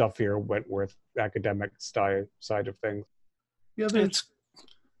stuffier Wentworth academic side of things. Yeah,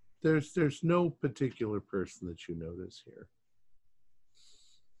 there's no particular person that you notice here.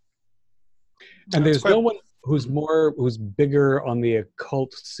 And there's no one who's bigger on the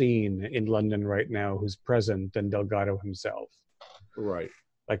occult scene in London right now who's present than Delgado himself. Right.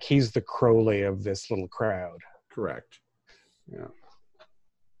 Like he's the Crowley of this little crowd. Correct. Yeah.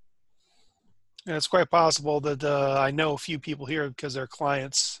 And it's quite possible that I know a few people here because they're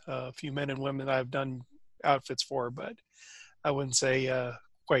clients, a few men and women that I've done outfits for, but I wouldn't say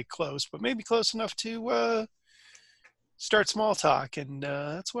quite close, but maybe close enough to start small talk. And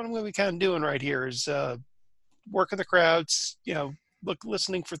that's what I'm going to be kind of doing right here is working the crowds,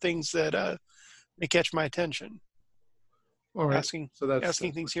 listening for things that may catch my attention. All right.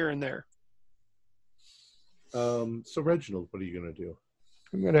 Asking things here and there. So Reginald, what are you going to do?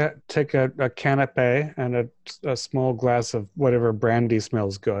 I'm going to take a canapé and a small glass of whatever brandy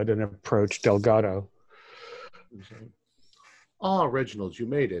smells good and approach Delgado. Ah, Reginald, you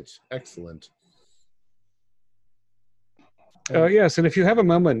made it. Excellent. Yes, and if you have a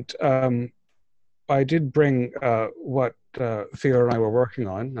moment, I did bring what Theo and I were working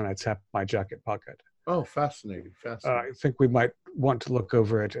on, and I tapped my jacket pocket. Oh, fascinating. I think we might want to look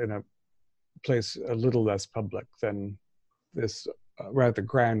over it in a place a little less public than this rather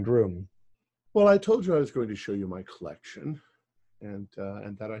grand room. Well, I told you I was going to show you my collection, and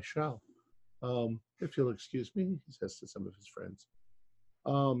that I shall. If you'll excuse me, he says to some of his friends.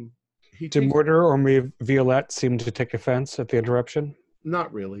 Did Mortar or Violette seem to take offense at the interruption?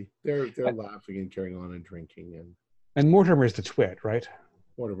 Not really. They're laughing and carrying on and drinking and Mortimer's the twit, right?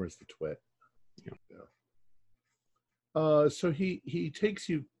 Mortimer's the twit. Yeah. So he takes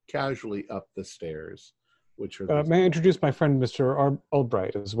you casually up the stairs Which are those? May I introduce my friend, Mr.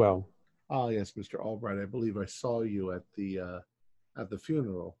 Albright, as well? Ah, yes, Mr. Albright. I believe I saw you at the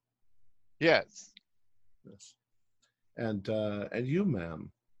funeral. Yes. Yes. And you,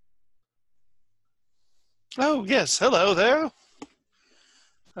 ma'am. Oh, yes. Hello there.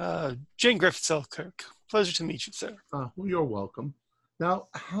 Jane Griffith Selkirk. Pleasure to meet you, sir. Well, you're welcome. Now,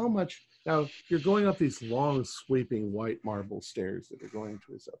 how much? Now you're going up these long, sweeping white marble stairs that are going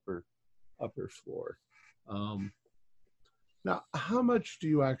to his upper floor. Now, how much do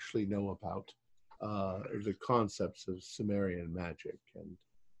you actually know about the concepts of Sumerian magic and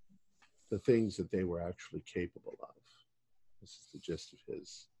the things that they were actually capable of? This is the gist of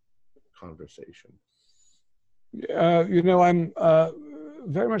his conversation. I'm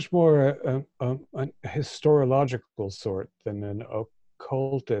very much more a historiological sort than an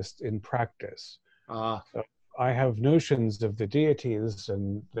occultist in practice. Ah, I have notions of the deities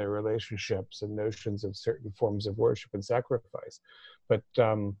and their relationships and notions of certain forms of worship and sacrifice. But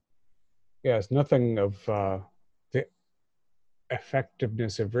yes, nothing of the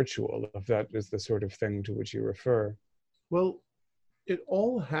effectiveness of ritual, if that is the sort of thing to which you refer. well, it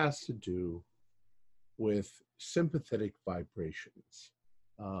all has to do with sympathetic vibrations.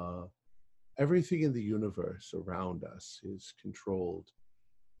 Everything in the universe around us is controlled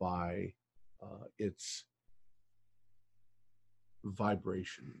by its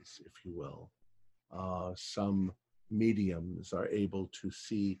vibrations, if you will. Some mediums are able to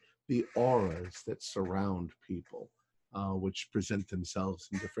see the auras that surround people, which present themselves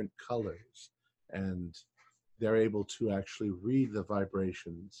in different colors. And they're able to actually read the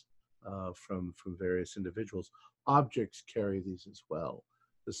vibrations from various individuals. Objects carry these as well.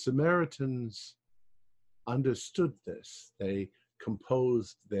 The Samaritans understood this. They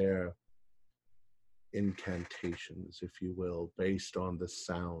composed their incantations, if you will, based on the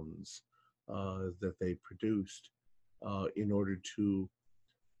sounds that they produced in order to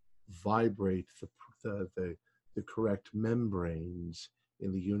vibrate the correct membranes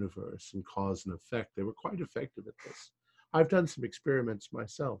in the universe and cause an effect. They were quite effective at this. I've done some experiments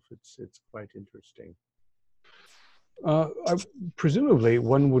myself. It's quite interesting. Presumably,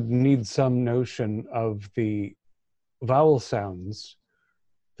 one would need some notion of the vowel sounds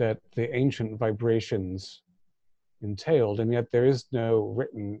that the ancient vibrations entailed, and yet there is no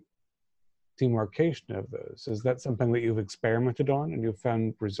written demarcation of those. Is that something that you've experimented on and you've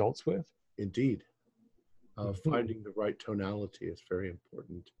found results with? Indeed. Finding the right tonality is very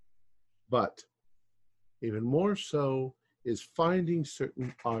important. But even more so is finding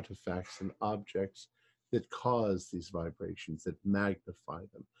certain artifacts and objects that cause these vibrations, that magnify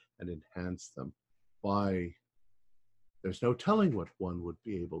them and enhance them by, there's no telling what one would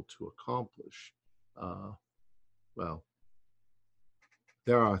be able to accomplish. Well,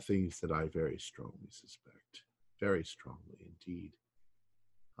 there are things that I very strongly suspect, very strongly indeed.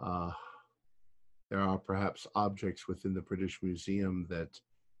 There are perhaps objects within the British Museum that,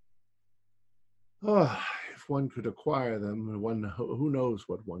 if one could acquire them, who knows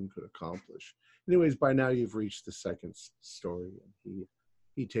what one could accomplish. Anyways, by now you've reached the second story, and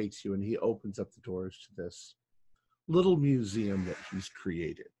he takes you and he opens up the doors to this little museum that he's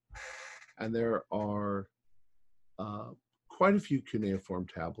created. And there are quite a few cuneiform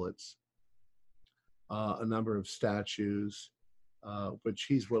tablets, a number of statues, which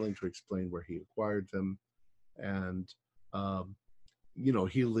he's willing to explain where he acquired them. And,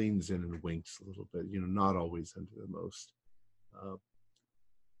 he leans in and winks a little bit, not always under the most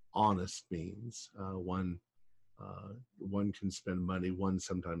honest means. One can spend money. One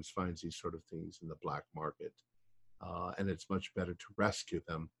sometimes finds these sort of things in the black market. And it's much better to rescue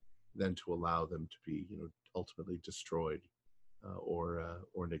them than to allow them to be, ultimately destroyed or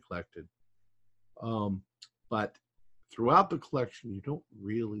neglected. But throughout the collection, you don't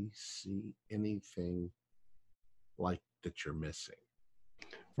really see anything like that you're missing.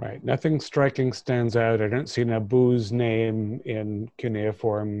 Right. Nothing striking stands out. I don't see Nabu's name in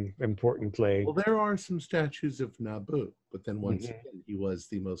cuneiform importantly. Well, there are some statues of Nabu, but then once again, he was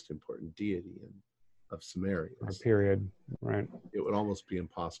the most important deity of Samaria. Or period. Right. It would almost be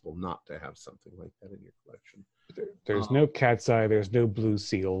impossible not to have something like that in your collection. There's no cat's eye. There's no blue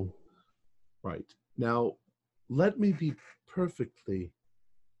seal. Right. Now, let me be perfectly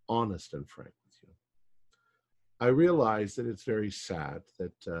honest and frank with you. I realize that it's very sad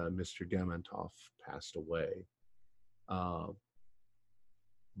that Mr. Gamantov passed away.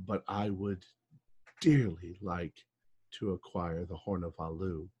 But I would dearly like to acquire the Horn of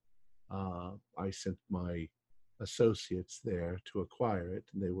Alu. I sent my associates there to acquire it,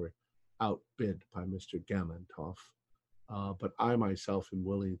 and they were outbid by Mr. Gamantov. But I myself am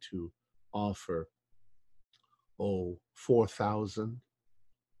willing to offer 4,000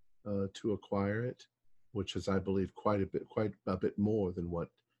 to acquire it, which is, I believe, quite a bit more than what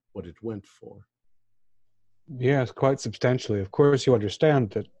it went for. Yes, quite substantially. Of course, you understand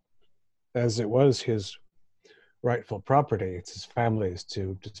that as it was his rightful property, it's his family's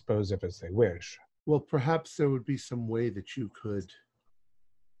to dispose of as they wish. Well, perhaps there would be some way that you could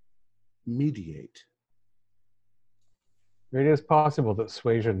mediate. It is possible that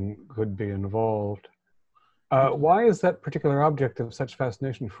suasion could be involved. Why is that particular object of such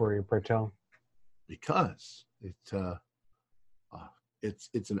fascination for you, pray tell? Because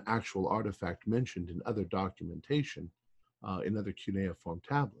it's an actual artifact mentioned in other documentation, in other cuneiform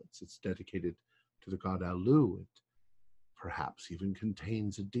tablets. It's dedicated to the god Alu. It perhaps even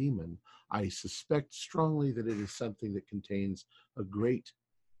contains a demon. I suspect strongly that it is something that contains a great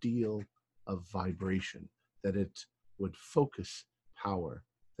deal of vibration, that it would focus power,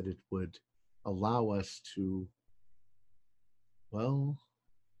 that it would allow us to, well,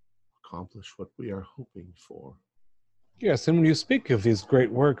 accomplish what we are hoping for. Yes, and when you speak of these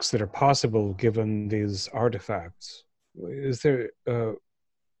great works that are possible given these artifacts, is there an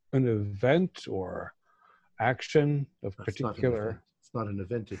event or action of particular? It's not an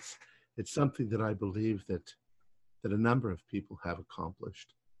event. It's something that I believe that a number of people have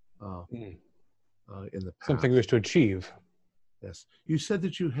accomplished in the past. Something you wish to achieve. Yes. You said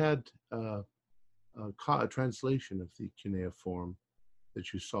that you had a translation of the cuneiform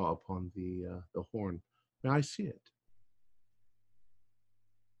that you saw upon the horn. May I see it?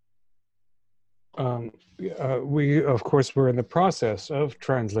 We, of course, were in the process of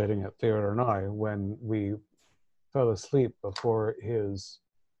translating it, Theodore and I, when we fell asleep before his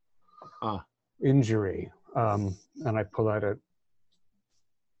injury. And I pull out a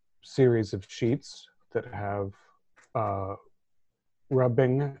series of sheets that have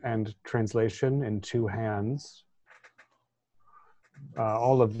rubbing and translation in two hands.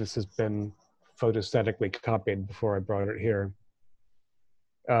 All of this has been photostatically copied before I brought it here.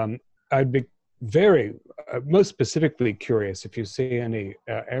 I'd be very, most specifically curious if you see any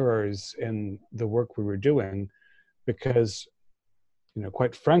errors in the work we were doing, because,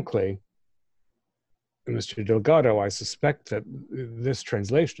 quite frankly, Mr. Delgado, I suspect that this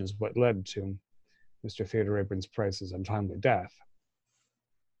translation is what led to Mr. Theodore Abrams Price's untimely death.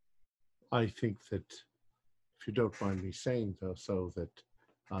 I think that, if you don't mind me saying so, that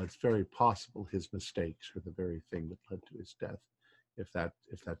it's very possible his mistakes are the very thing that led to his death. If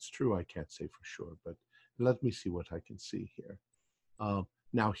that's true, I can't say for sure, but let me see what I can see here.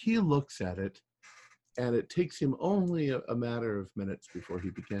 Now he looks at it, and it takes him only a matter of minutes before he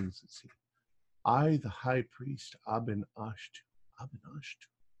begins to see. I, the high priest, Aben Ashtu.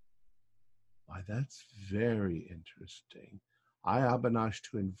 Why, that's very interesting. I, Aben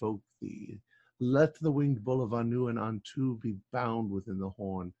Ashtu, invoke thee. Let the winged bull of Anu and Antu be bound within the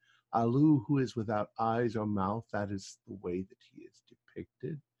horn. Alu, who is without eyes or mouth, that is the way that he is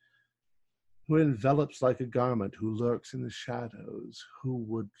depicted, who envelops like a garment, who lurks in the shadows, who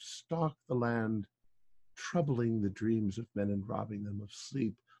would stalk the land, troubling the dreams of men and robbing them of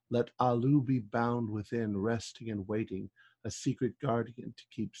sleep. Let Alu be bound within, resting and waiting, a secret guardian to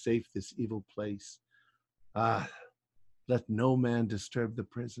keep safe this evil place. Let no man disturb the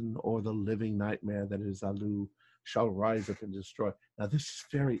prison, or the living nightmare that is Alu shall rise up and destroy. Now this is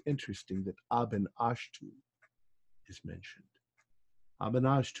very interesting that Aben Ashtu is mentioned. Aben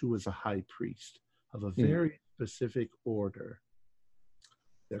Ashtu was a high priest of a very specific order.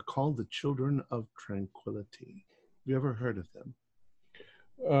 They're called the Children of Tranquility. Have you ever heard of them?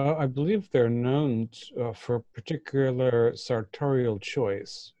 I believe they're known for a particular sartorial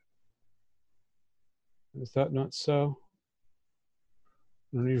choice. Is that not so?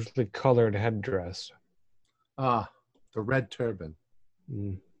 Unusually colored headdress. The red turban.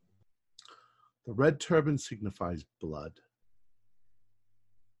 The red turban signifies blood.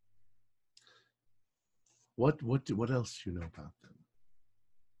 What else do you know about them?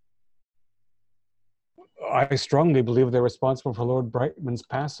 I strongly believe they're responsible for Lord Brightman's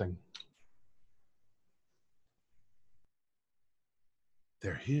passing.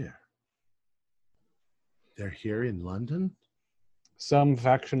 They're here. They're here in London? Some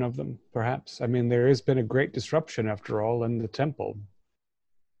faction of them, perhaps. I mean, there has been a great disruption, after all, in the temple.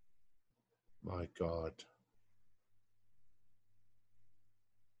 My God.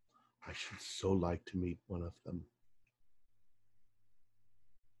 I should so like to meet one of them,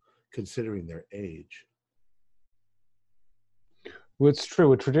 considering their age. Well, it's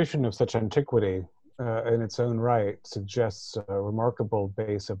true. A tradition of such antiquity in its own right suggests a remarkable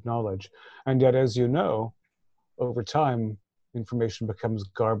base of knowledge. And yet, as you know, over time, information becomes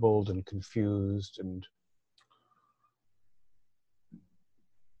garbled and confused, and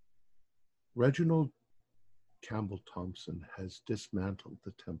Reginald Campbell Thompson has dismantled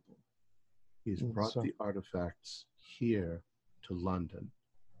the temple. He's brought the artifacts here to London,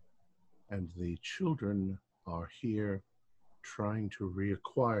 and the children are here trying to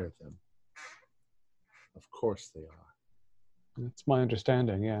reacquire them. Of course they are. That's my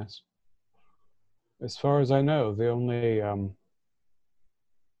understanding, yes. As far as I know, the only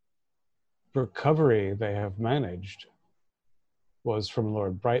recovery they have managed was from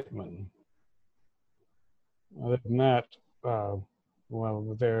Lord Brightman. Other than that,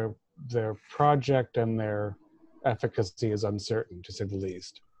 well, their project and their efficacy is uncertain, to say the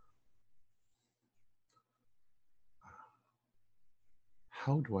least.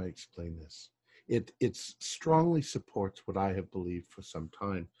 How do I explain this? It strongly supports what I have believed for some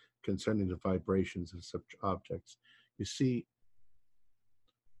time concerning the vibrations of such objects. You see,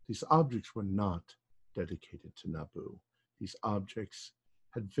 these objects were not dedicated to Naboo. These objects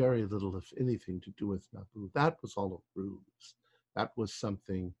had very little, if anything, to do with Naboo. That was all a ruse. That was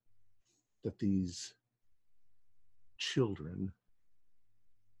something that these children,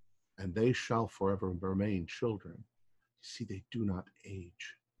 and they shall forever remain children, you see, they do not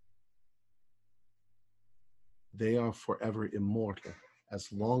age. They are forever immortal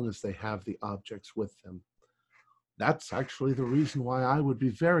as long as they have the objects with them. That's actually the reason why I would be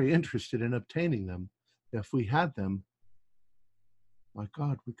very interested in obtaining them. If we had them, my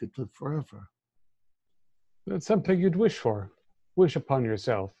God, we could live forever. That's something you'd wish for. Wish upon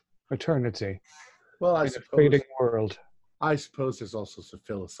yourself. Eternity. Well, In a fading world. I suppose there's also some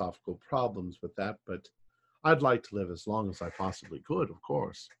philosophical problems with that, but I'd like to live as long as I possibly could, of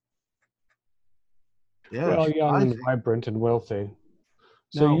course. Yes, well, young and vibrant and wealthy.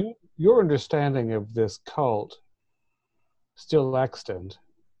 So now, your understanding of this cult, still extant,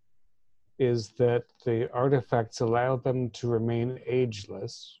 is that the artifacts allow them to remain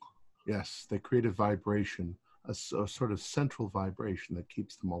ageless. Yes, they create a vibration, a sort of central vibration that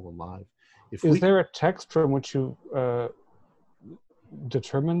keeps them all alive. Is there a text from which you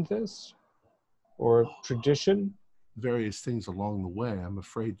determined this? Or tradition? Various things along the way. I'm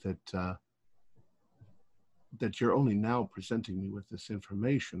afraid that that you're only now presenting me with this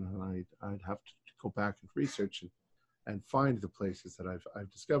information, and I'd have to go back and research and find the places that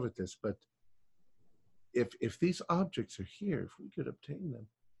I've discovered this. But if these objects are here, if we could obtain them,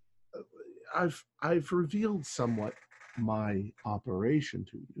 I've revealed somewhat my operation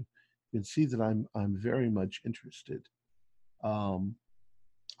to you. You can see that I'm very much interested.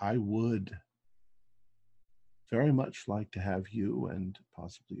 I would very much like to have you and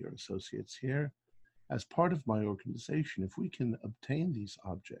possibly your associates here as part of my organization. If we can obtain these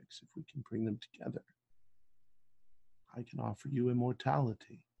objects, if we can bring them together, I can offer you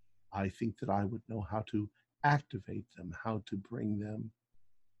immortality. I think that I would know how to activate them, how to bring them,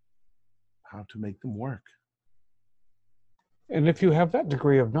 how to make them work. And if you have that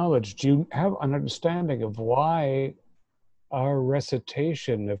degree of knowledge, do you have an understanding of why our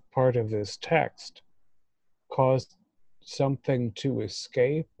recitation of part of this text caused something to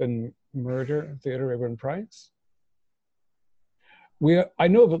escape and murder Theodore Reverend Price? I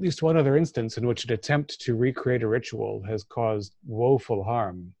know of at least one other instance in which an attempt to recreate a ritual has caused woeful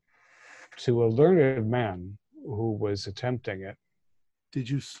harm to a learned man who was attempting it. Did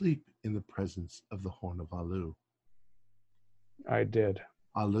you sleep in the presence of the Horn of Alu? I did.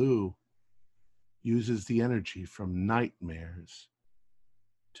 Alu uses the energy from nightmares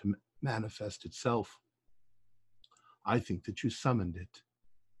to manifest itself. I think that you summoned it.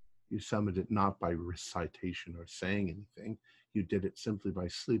 You summoned it not by recitation or saying anything. You did it simply by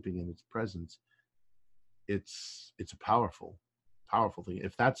sleeping in its presence. It's a powerful thing.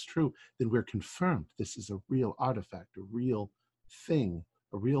 If that's true, then we're confirmed this is a real artifact, a real thing,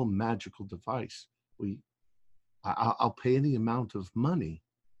 a real magical device. I'll pay any amount of money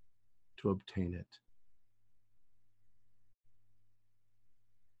to obtain it.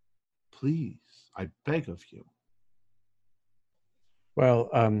 Please, I beg of you. Well,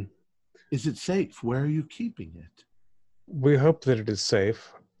 is it safe? Where are you keeping it? We hope that it is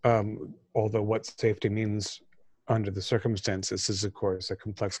safe, although what safety means under the circumstances is, of course, a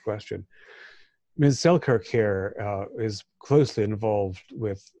complex question. Ms. Selkirk here is closely involved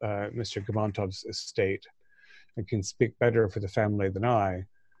with Mr. Gamontov's estate and can speak better for the family than I,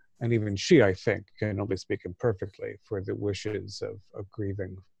 and even she, I think, can only speak imperfectly for the wishes of a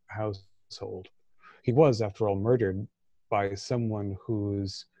grieving household. He was, after all, murdered by someone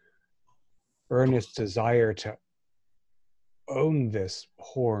whose earnest desire to own this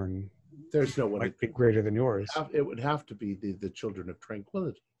horn there's no one might be greater than yours. It would have to be the Children of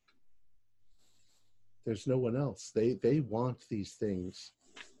Tranquility. There's no one else. They want these things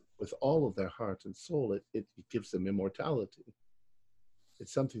with all of their heart and soul, it gives them immortality.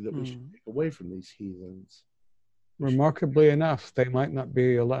 It's something that we should take away from these heathens. Remarkably enough, they might not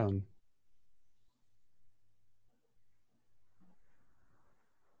be alone.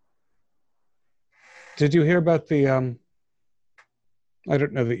 Did you hear about the I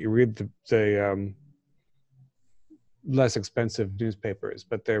don't know that you read the less expensive newspapers,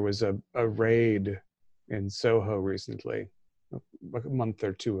 but there was a raid in Soho recently, a month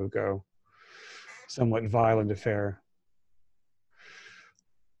or two ago. Somewhat violent affair.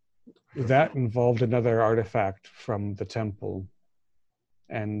 That involved another artifact from the temple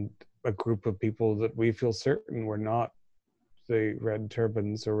and a group of people that we feel certain were not the red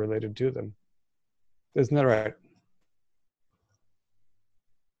turbans or related to them. Isn't that right?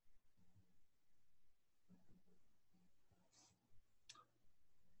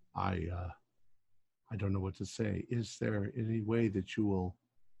 I don't know what to say. Is there any way that you will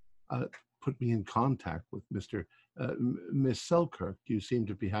put me in contact with Miss Selkirk? You seem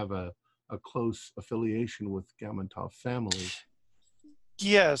to have a close affiliation with Gamantov family.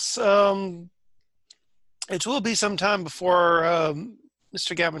 Yes. It will be some time before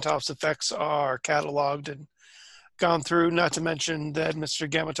Mr. Gamantov's effects are cataloged and gone through, not to mention that Mr.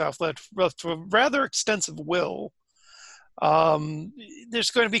 Gamantov left a rather extensive will.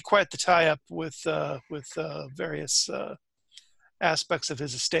 There's going to be quite the tie-up with various aspects of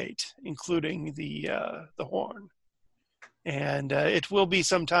his estate, including the horn. And it will be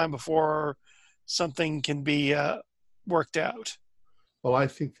some time before something can be worked out. Well, I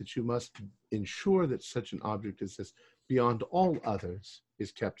think that you must ensure that such an object as this, beyond all others,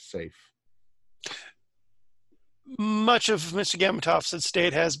 is kept safe. Much of Mr. Gamatov's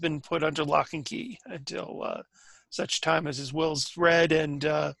estate has been put under lock and key until such time as his will's read and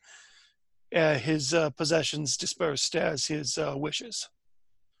his possessions dispersed as his wishes,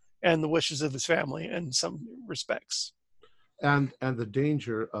 and the wishes of his family in some respects. And the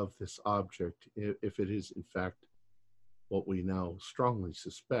danger of this object, if it is in fact what we now strongly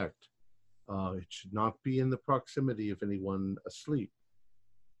suspect, it should not be in the proximity of anyone asleep.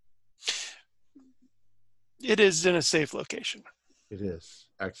 It is in a safe location. It is.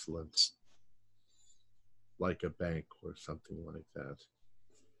 Excellent. Like a bank or something like that.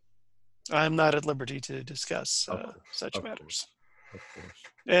 I'm not at liberty to discuss such matters. Of course.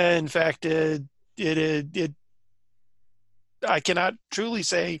 In fact, I cannot truly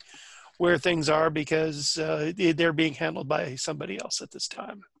say where things are because they're being handled by somebody else at this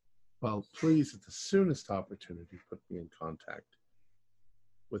time. Well, please, at the soonest opportunity, put me in contact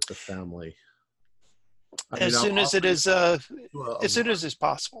with the family. As soon as it's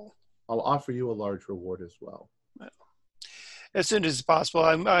possible. I'll offer you a large reward as well. As soon as possible.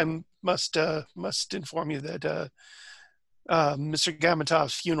 I must inform you that Mr.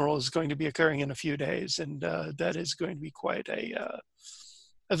 Gamatov's funeral is going to be occurring in a few days, and that is going to be quite a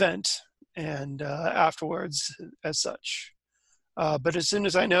event. And afterwards, as such. But as soon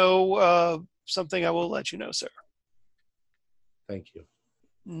as I know something, I will let you know, sir. Thank you.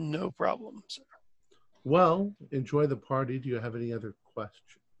 No problem, sir. Well, enjoy the party. Do you have any other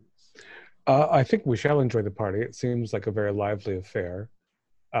questions? I think we shall enjoy the party. It seems like a very lively affair.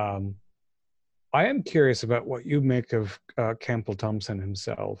 I am curious about what you make of Campbell Thompson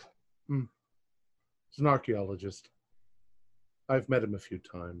himself. He's an archaeologist. I've met him a few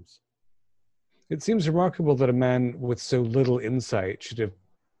times. It seems remarkable that a man with so little insight should have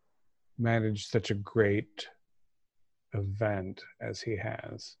managed such a great event as he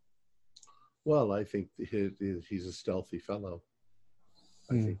has. Well, I think he's a stealthy fellow.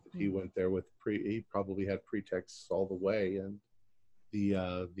 I think that he went there with he probably had pretexts all the way, and the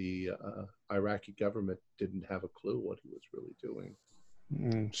Iraqi government didn't have a clue what he was really doing.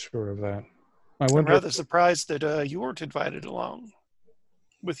 Sure of that. I'm rather surprised that you weren't invited along,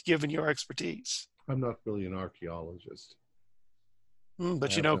 with given your expertise. I'm not really an archaeologist.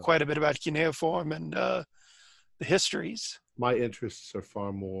 But you know quite a bit about cuneiform and the histories. My interests are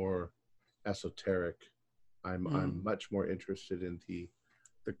far more esoteric. I'm much more interested in the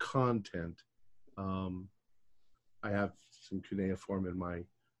content. I have some cuneiform in my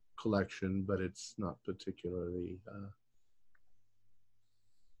collection, but it's not particularly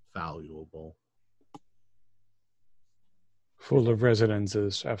valuable. Full of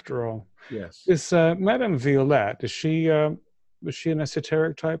resonances, after all. Yes. This Madame Violette, was she an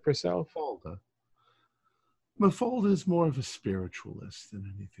esoteric type herself? Mafalda is more of a spiritualist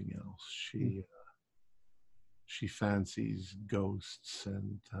than anything else. She fancies ghosts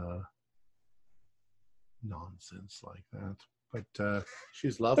and nonsense like that. But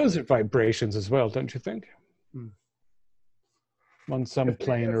she's lovely. Those are vibrations as well, don't you think? on some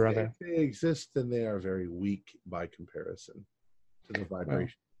plane or other. If they exist, then they are very weak by comparison to the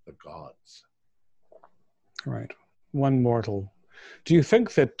vibration of the gods. Right. One mortal. Do you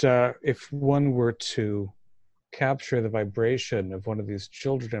think that if one were to capture the vibration of one of these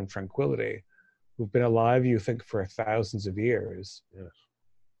children in tranquility, who've been alive, you think, for thousands of years, Yes.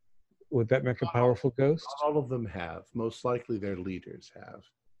 would that make a powerful ghost? All of them have. Most likely their leaders have.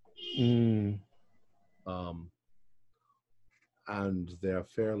 Mm. And they're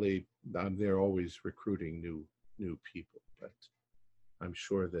they're always recruiting new people, but I'm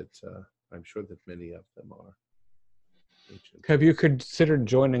sure that many of them are ancient. Have you considered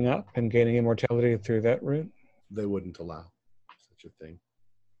joining up and gaining immortality through that route? They wouldn't allow such a thing.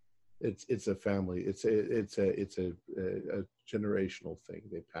 It's a family. It's a generational thing.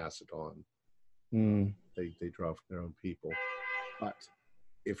 They pass it on. Mm. They draw from their own people. But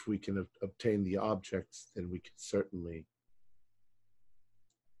if we can obtain the objects, then we can certainly.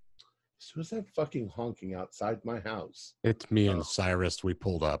 So who's that fucking honking outside my house? It's me and Cyrus. We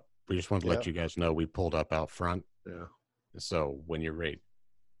pulled up. We just wanted to let Yeah. you guys know we pulled up out front. Yeah, So when you're ready.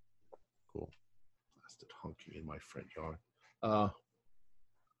 Cool. blasted honking in my front yard.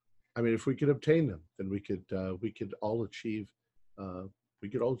 I mean, if we could obtain them, then we could all achieve. We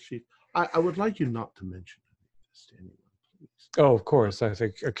could all achieve. I would like you not to mention this to anyone, please. Oh, of course. I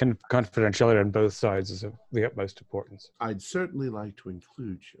think confidentiality on both sides is of the utmost importance. I'd certainly like to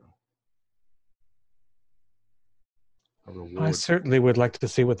include you. A reward. I certainly would like to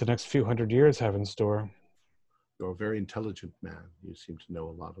see what the next few hundred years have in store. You're a very intelligent man. You seem to know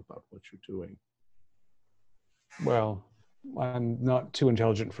a lot about what you're doing. Well, I'm not too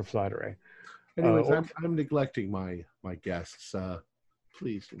intelligent for flattery. Anyways, I'm neglecting my guests.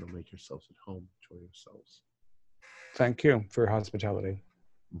 Please, make yourselves at home. Enjoy yourselves. Thank you for your hospitality.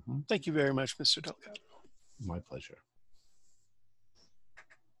 Mm-hmm. Thank you very much, Mr. Delgado. My pleasure.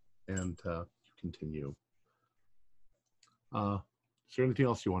 And continue. Is there anything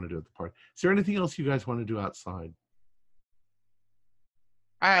else you want to do at the park? Is there anything else you guys want to do outside?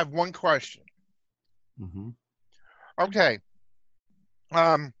 I have one question. Mm-hmm. Okay.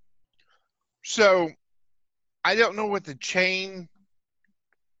 So I don't know what the chain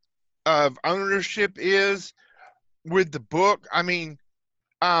of ownership is with the book. I mean,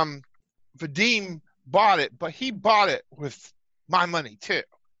 Vadim bought it, but he bought it with my money too.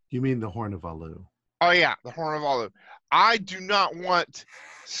 You mean the Horn of Alu? Oh yeah, the Horn of Alu. I do not want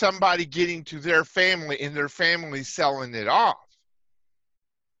somebody getting to their family and their family selling it off.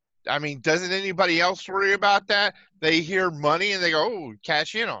 I mean, doesn't anybody else worry about that? They hear money and they go, oh,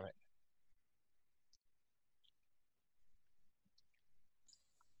 cash in on it.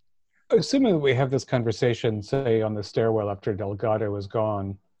 Assuming that we have this conversation, say, on the stairwell after Delgado is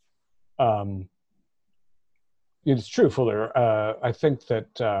gone, it's true, Fuller. I think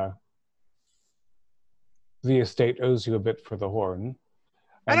that the estate owes you a bit for the horn.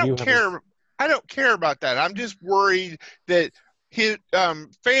 I don't care. I don't care about that. I'm just worried that his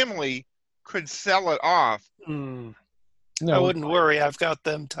family could sell it off. No, No, I wouldn't worry. I've got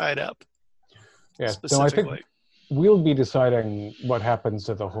them tied up. Yeah, specifically. So I think we'll be deciding what happens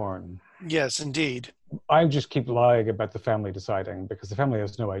to the horn. Yes, indeed. I just keep lying about the family deciding because the family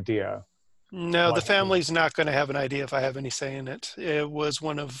has no idea. No, the family's not going to have an idea if I have any say in it. It was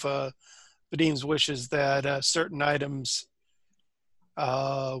one of Vadim's wishes that certain items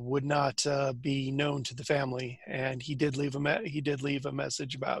would not be known to the family, and he did leave a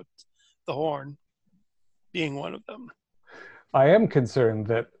message about the horn being one of them. I am concerned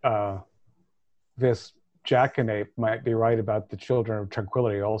that this jackanape might be right about the children of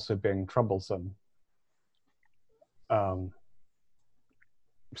tranquility also being troublesome.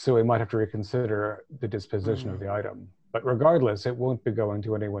 So we might have to reconsider the disposition of the item. But regardless, it won't be going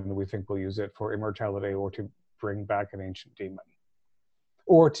to anyone that we think will use it for immortality or to bring back an ancient demon.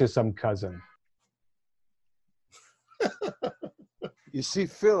 Or to some cousin. You see,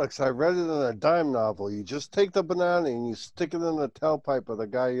 Felix, I read it in a dime novel. You just take the banana and you stick it in the tailpipe of the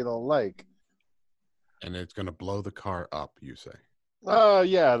guy you don't like. And it's going to blow the car up, you say?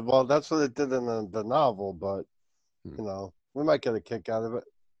 Yeah, well, that's what it did in the novel, but, we might get a kick out of it.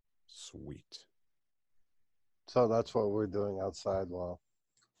 Sweet. So that's what we're doing outside. Well,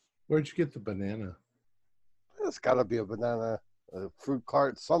 Where'd you get the banana? there's got to be a banana, a fruit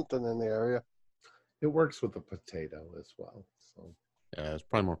cart, something in the area. It works with the potato as well. So, Yeah, it's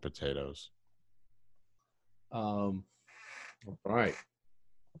probably more potatoes. all right.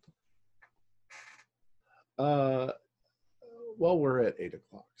 Well, we're at 8:00,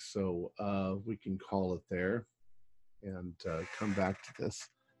 so we can call it there and come back to this.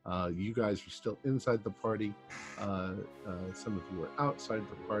 You guys are still inside the party. Some of you are outside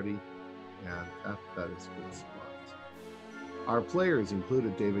the party, and that is good spot. Our players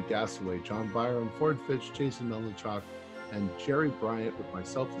included David Gasaway, John Byron, Ford Fitch, Jason Melanchok, and Jerry Bryant, with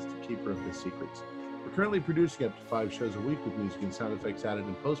myself as the keeper of the secrets. We're currently producing up to 5 shows a week with music and sound effects added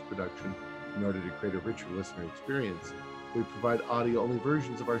in post-production in order to create a richer listener experience. We provide audio-only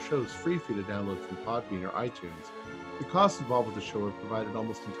versions of our shows free for you to download from Podbean or iTunes. The costs involved with the show are provided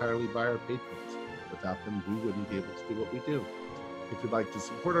almost entirely by our patrons. Without them, we wouldn't be able to do what we do. If you'd like to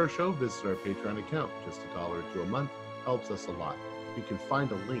support our show, visit our Patreon account. Just $1 or $2 a month helps us a lot. You can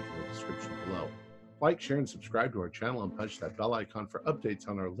find a link in the description below. Like, share, and subscribe to our channel and punch that bell icon for updates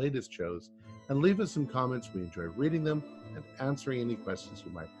on our latest shows. And leave us some comments. We enjoy reading them and answering any questions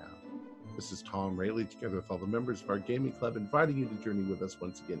you might have. This is Tom Rayleigh, together with all the members of our gaming club, inviting you to journey with us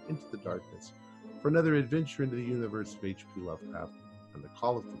once again into the darkness for another adventure into the universe of H.P. Lovecraft and the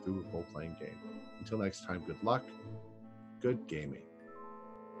Call of Cthulhu role-playing game. Until next time, good luck, good gaming.